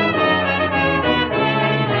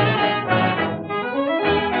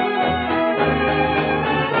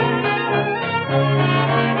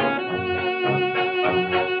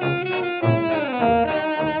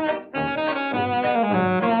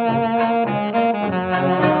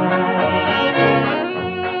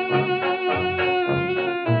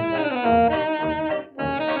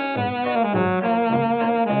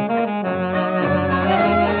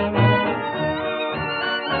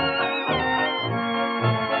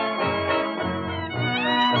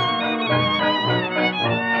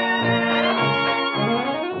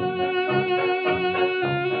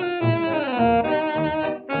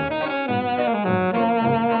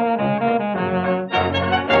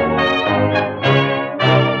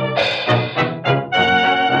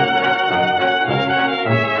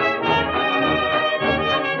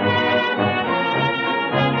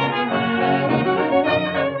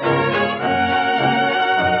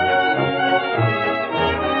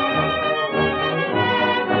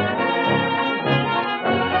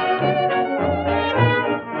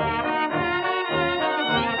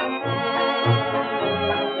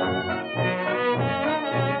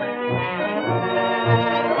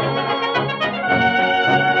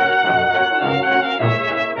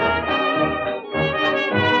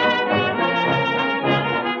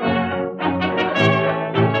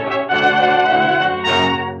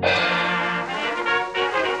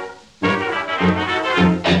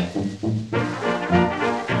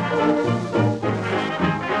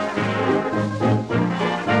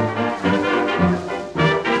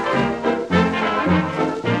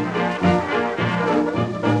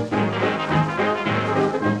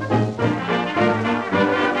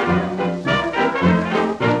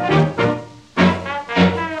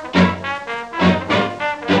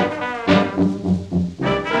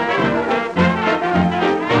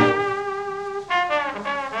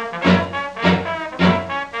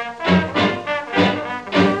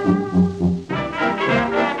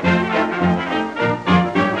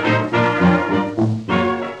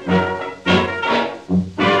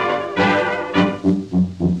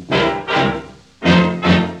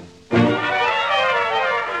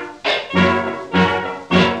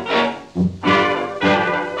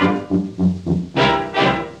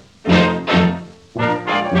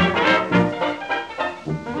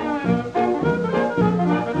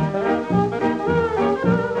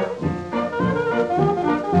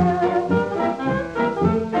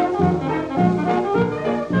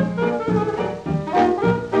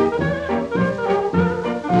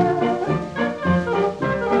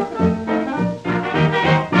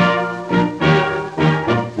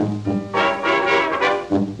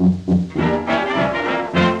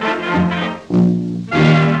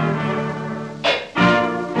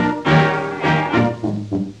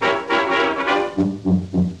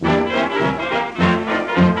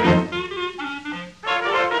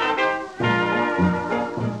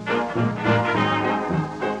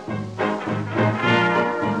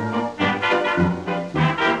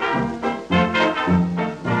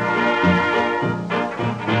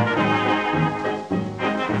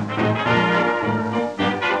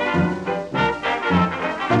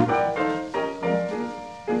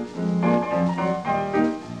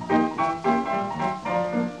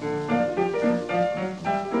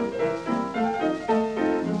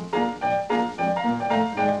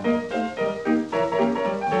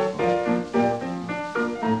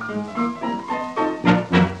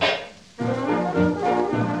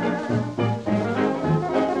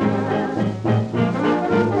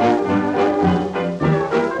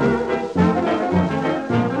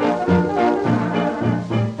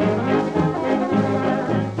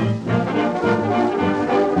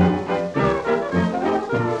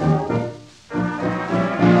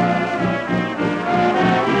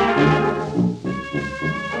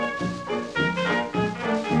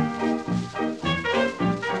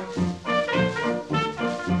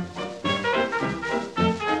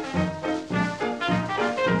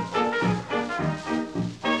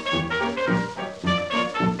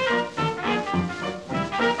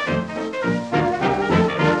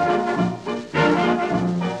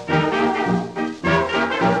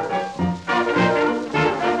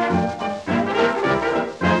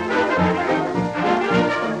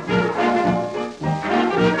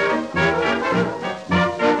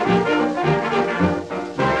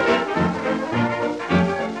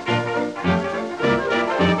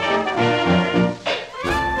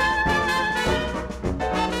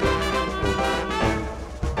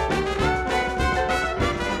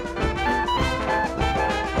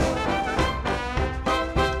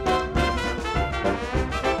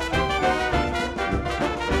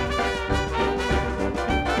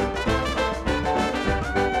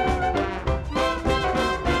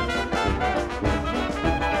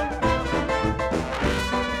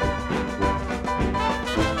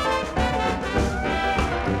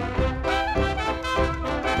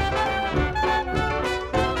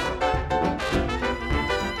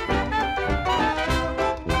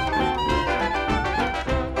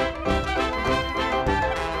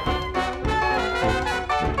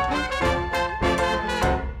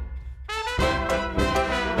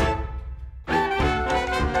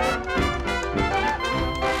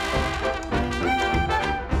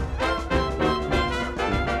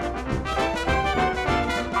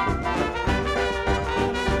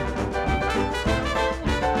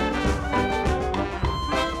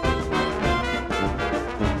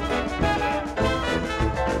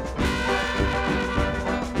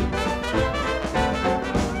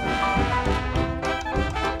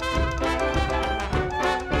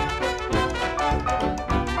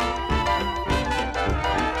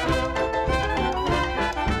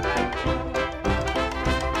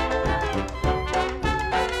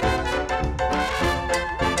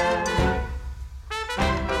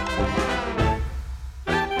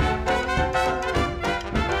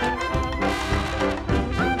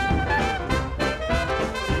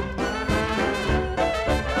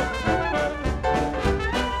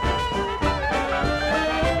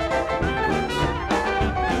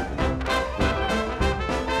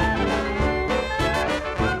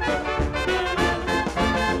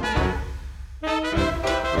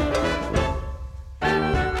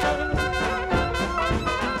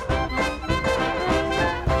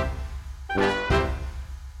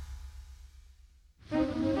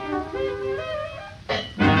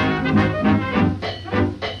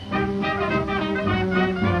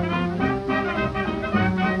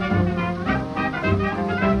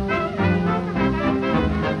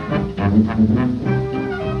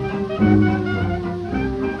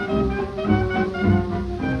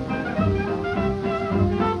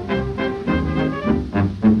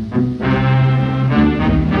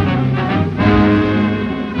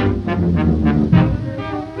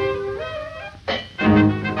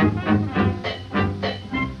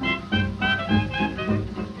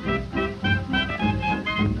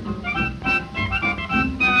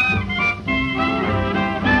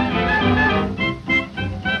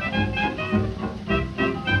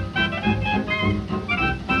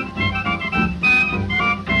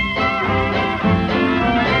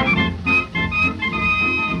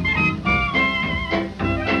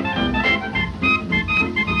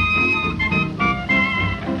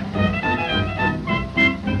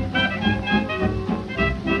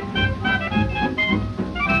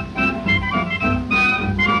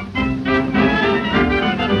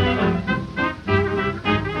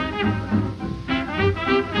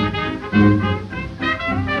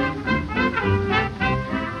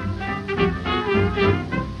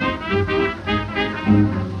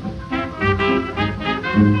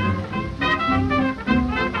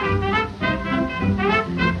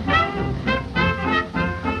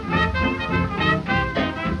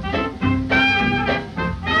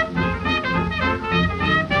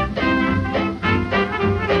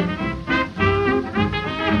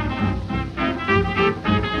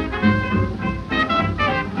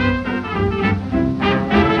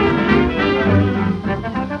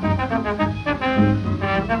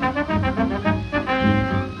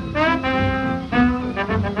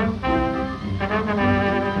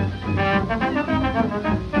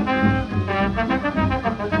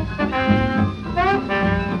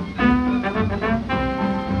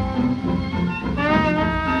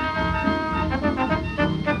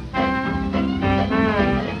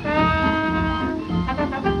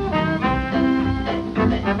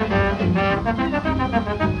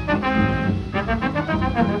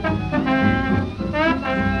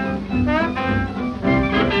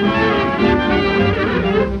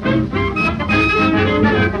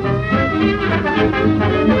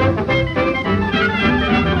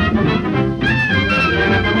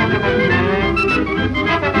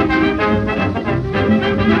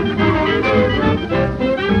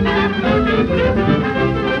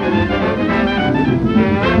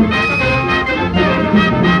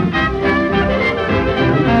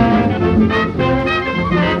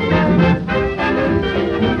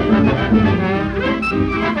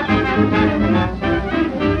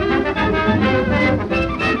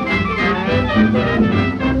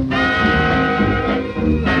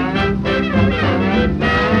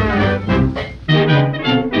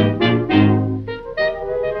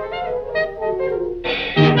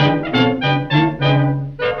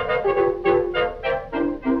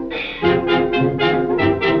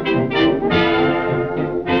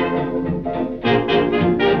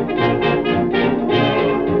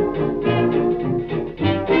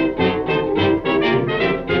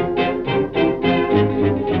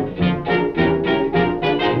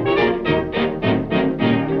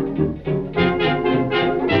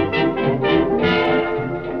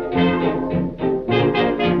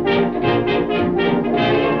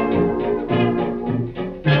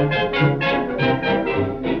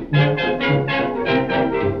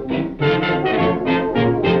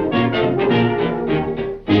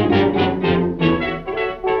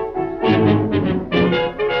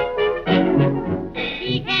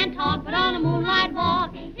 can't talk, but on a moonlight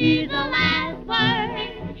walk, he's the last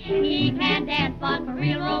word. He can't dance, but for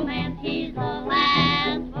real romance, he's the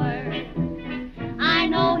last word. I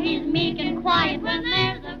know he's meek and quiet when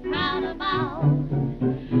there's a crowd about,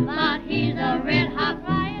 but he's a red hot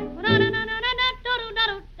riot.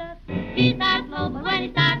 He starts slow, but when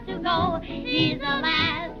he starts to go, he's the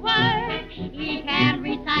last word. He can't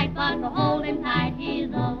recite, but to hold him tight, he's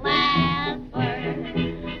the last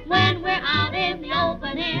word. When we're out in the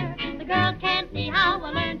open air, the girls can't see how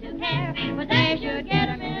we'll learn to care, but they sure get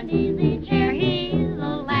him in an easy chair. He's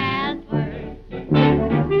the last word.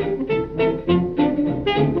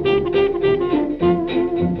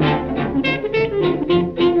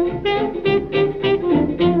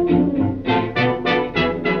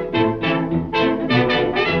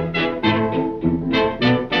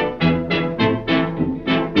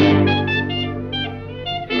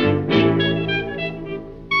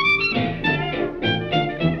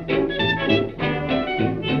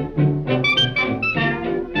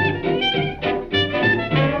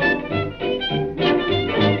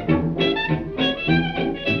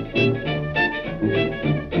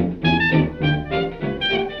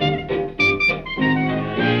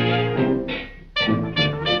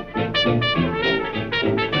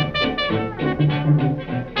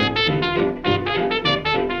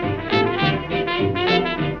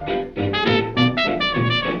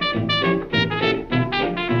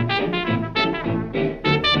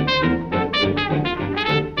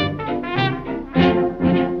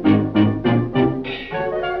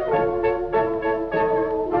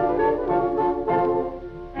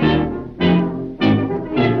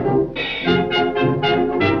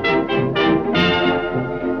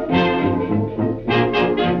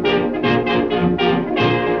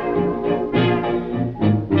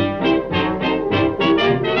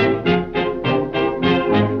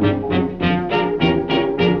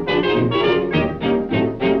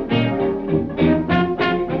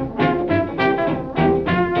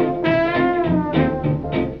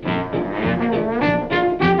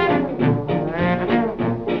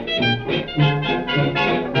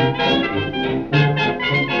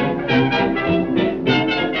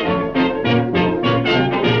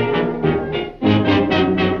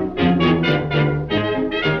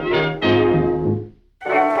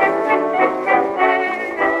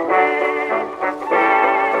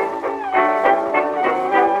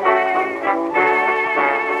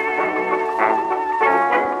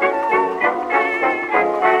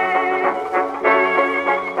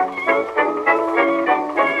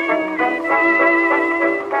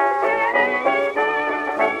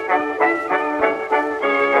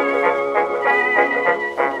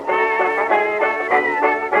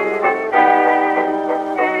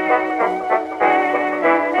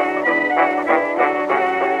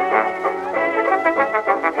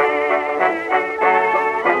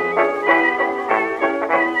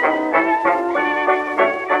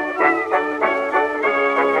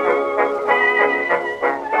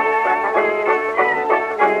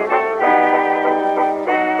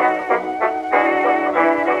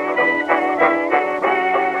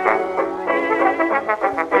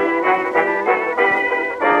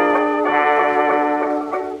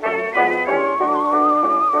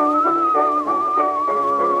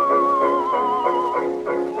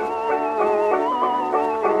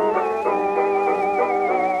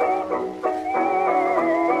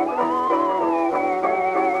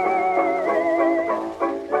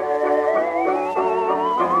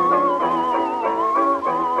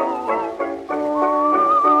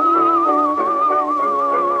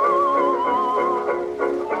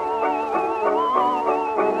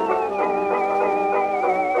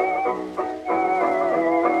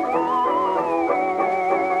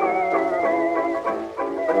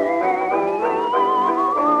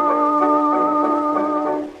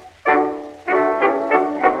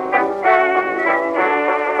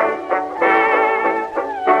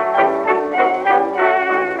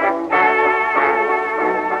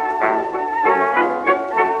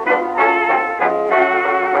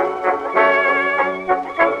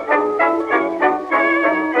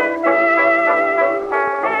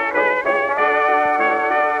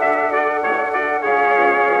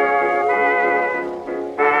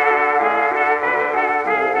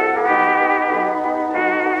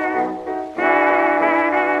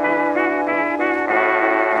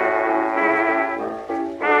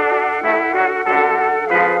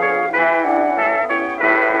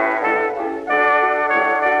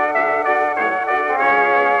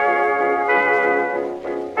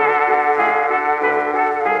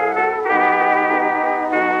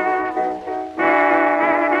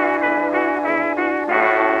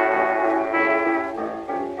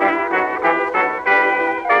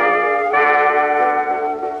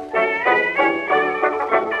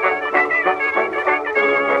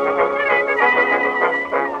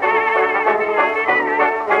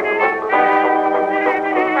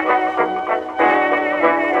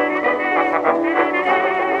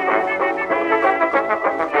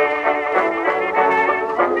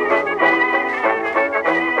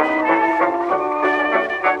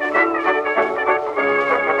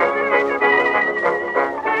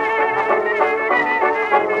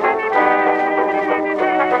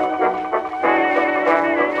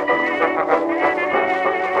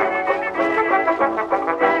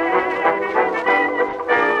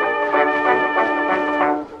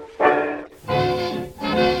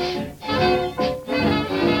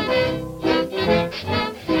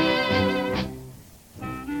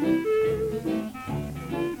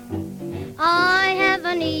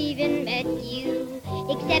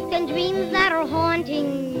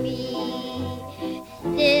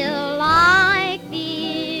 still I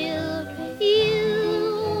feel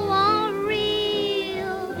you are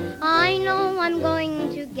real. I know I'm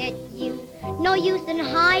going to get you. No use in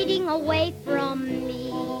hiding away from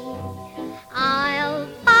me. I'll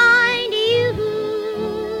find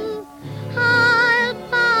you. I'll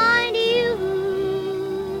find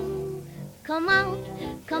you. Come out,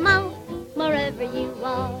 wherever you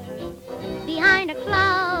are. Behind a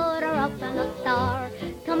cloud or up in a star.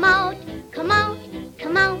 Come out,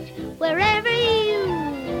 wherever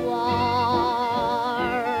you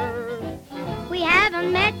are. We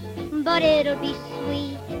haven't met, but it'll be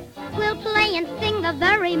sweet. We'll play and sing the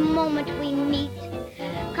very moment we meet.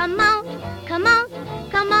 Come out,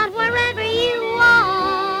 wherever you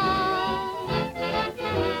are.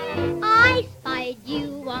 I spied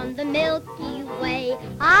you on the Milky Way.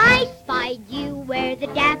 I spied you where the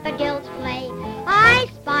daffodils play. I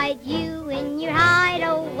spied you in your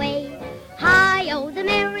hideaway. Hi-oh, the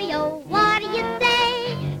merry-oh, what do you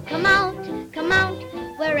say? Come out,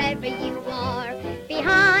 wherever you are.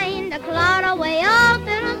 Behind the cloud away up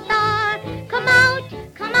in a star. Come out,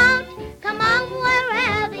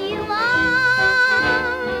 wherever you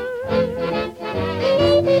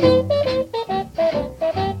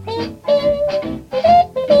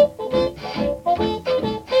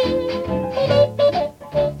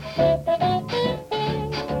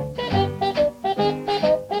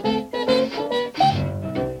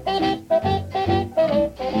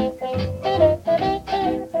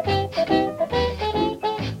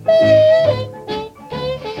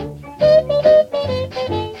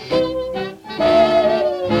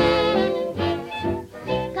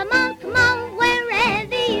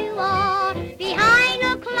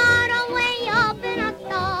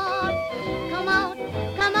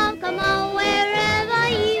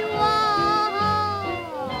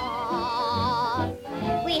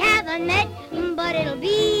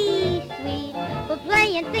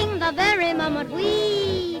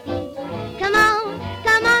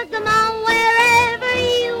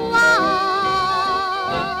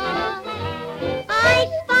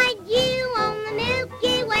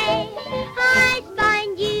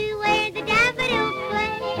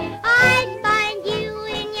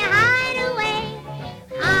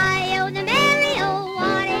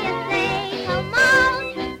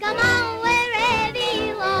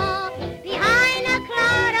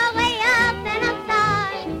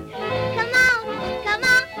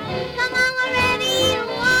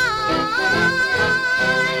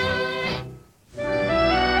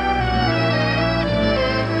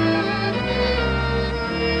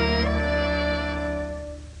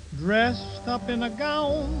in a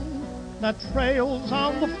gown that trails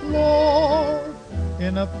on the floor,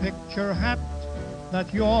 in a picture hat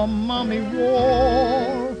that your mommy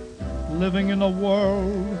wore, living in a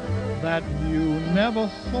world that you never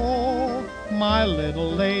saw, my little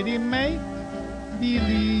lady, make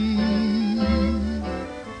believe.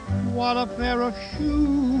 What a pair of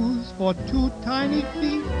shoes for two tiny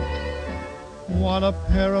feet, what a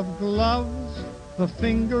pair of gloves the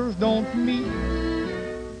fingers don't meet.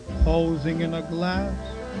 Posing in a glass,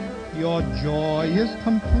 your joy is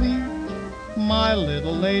complete. My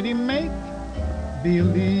little lady, make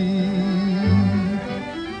believe.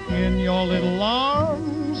 In your little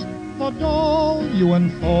arms, the doll you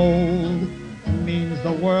unfold means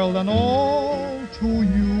the world and all to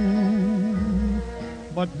you.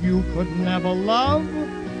 But you could never love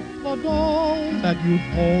the doll that you'd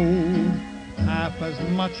hold half as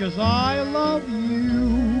much as I love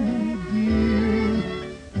you, dear.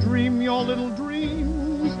 Dream your little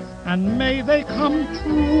dreams, and may they come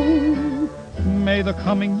true. May the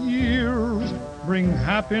coming years bring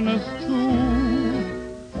happiness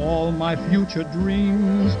too. All my future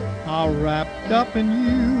dreams are wrapped up in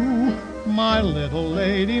you, my little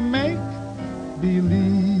lady, make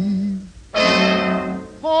believe.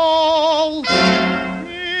 Fall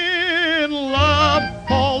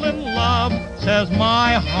in love, says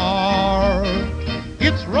my heart.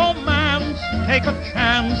 It's romance, take a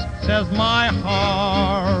chance, says my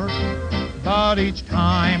heart. But each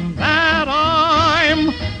time that I'm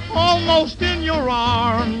almost in your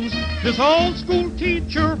arms, this old school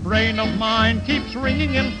teacher brain of mine keeps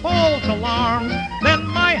ringing in false alarms. Then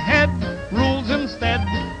my head rules instead,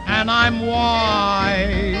 and I'm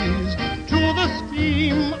wise to the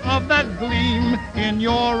scheme of that gleam in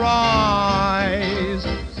your eyes.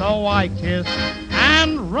 So I kiss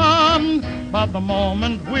and run, but the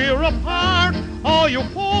moment we're apart, oh, you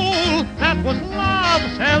fool, that was love,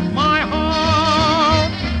 says my heart.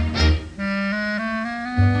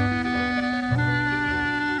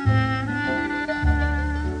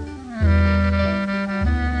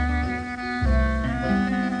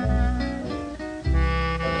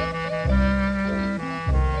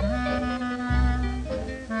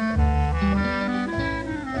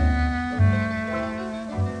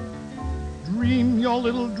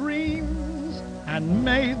 little dreams, and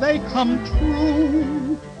may they come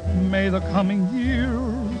true. May the coming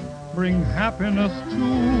years bring happiness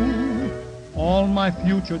too. All my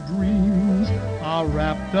future dreams are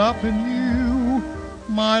wrapped up in you,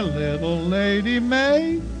 my little lady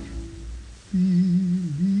make believe.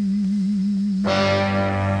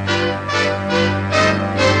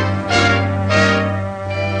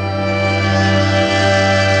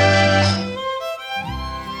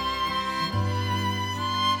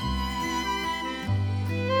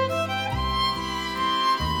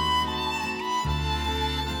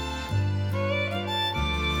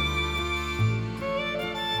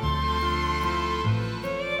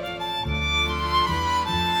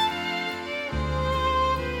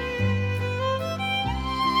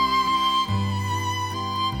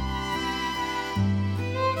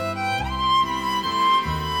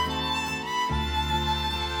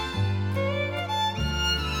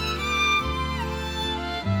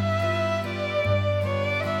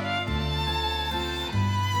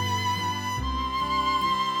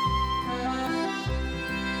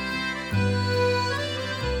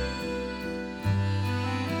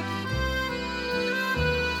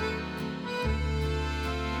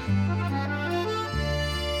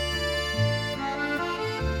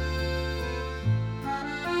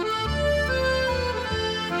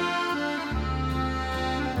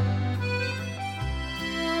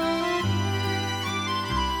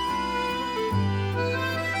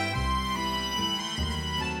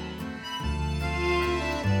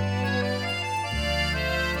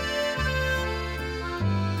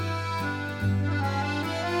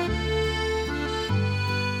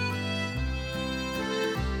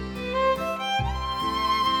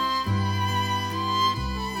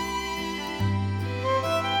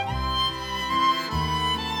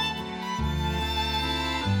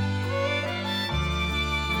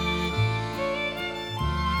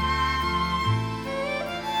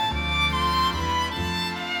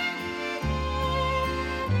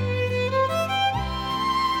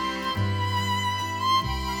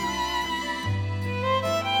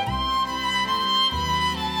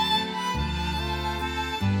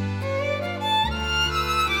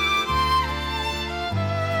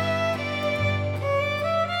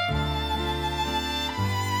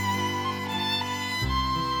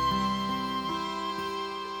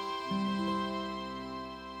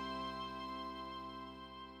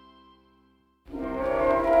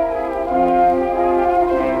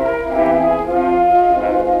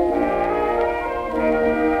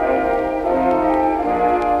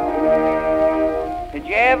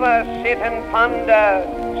 Sit and ponder,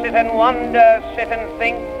 sit and wonder, sit and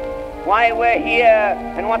think why we're here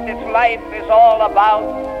and what this life is all about.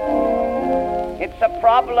 It's a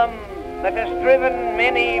problem that has driven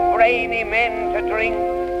many brainy men to drink.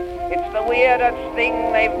 It's the weirdest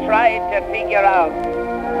thing they've tried to figure out.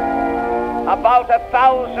 About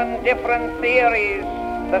 1,000 different theories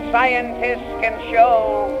the scientists can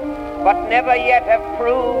show, but never yet have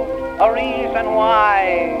proved a reason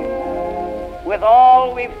why. With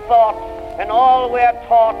all we've thought and all we're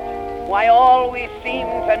taught, why all we seem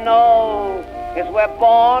to know is we're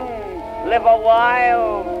born, live a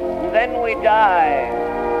while, and then we die.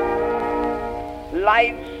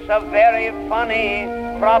 Life's a very funny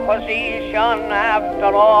proposition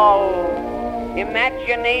after all.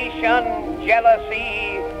 Imagination,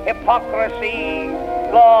 jealousy, hypocrisy,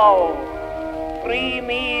 gall. 3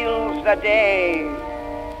 meals a day,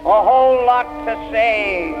 a whole lot to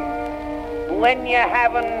say. When you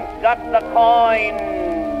haven't got the coin,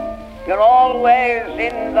 you're always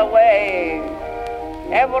in the way.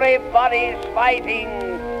 Everybody's fighting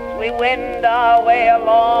as we wend our way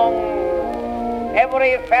along.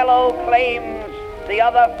 Every fellow claims the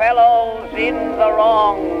other fellow's in the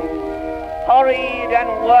wrong. Hurried and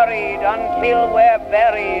worried until we're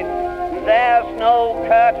buried, there's no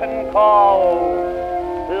curtain call.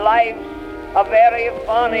 Life's a very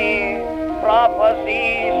funny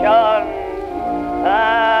proposition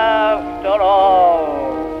after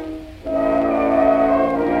all.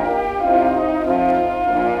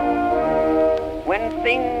 When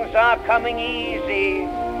things are coming easy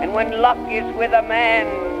and when luck is with a man,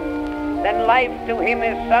 then life to him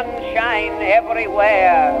is sunshine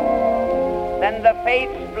everywhere. Then the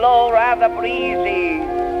fates blow rather breezy,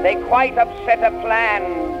 they quite upset a plan,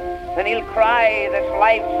 then he'll cry, this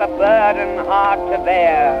life's a burden hard to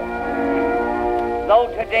bear. Though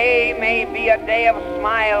today may be a day of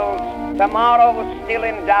smiles, tomorrow's still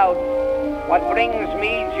in doubt. What brings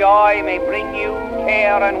me joy may bring you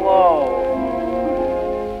care and woe.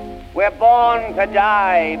 We're born to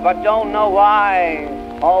die, but don't know why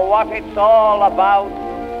or what it's all about.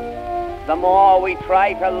 The more we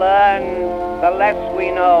try to learn, the less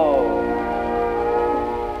we know.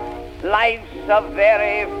 Life's a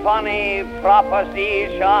very funny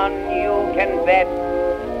proposition, you can bet.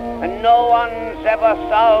 And no one's ever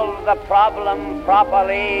solved the problem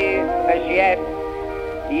properly as yet.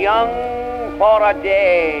 Young for a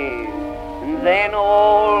day, and then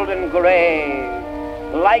old and grey,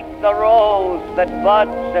 like the rose that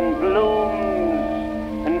buds and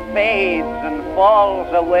blooms and fades and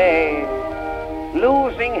falls away,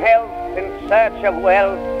 losing health in search of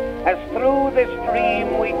wealth, as through this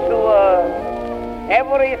dream we tour.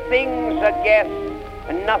 Everything's a guess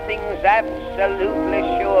and nothing's absolutely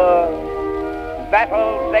sure.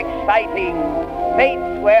 Battles exciting,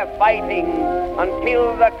 fates we're fighting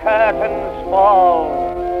until the curtains fall.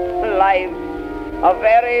 Life's a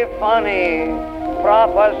very funny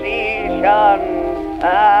proposition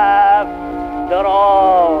after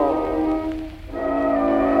all.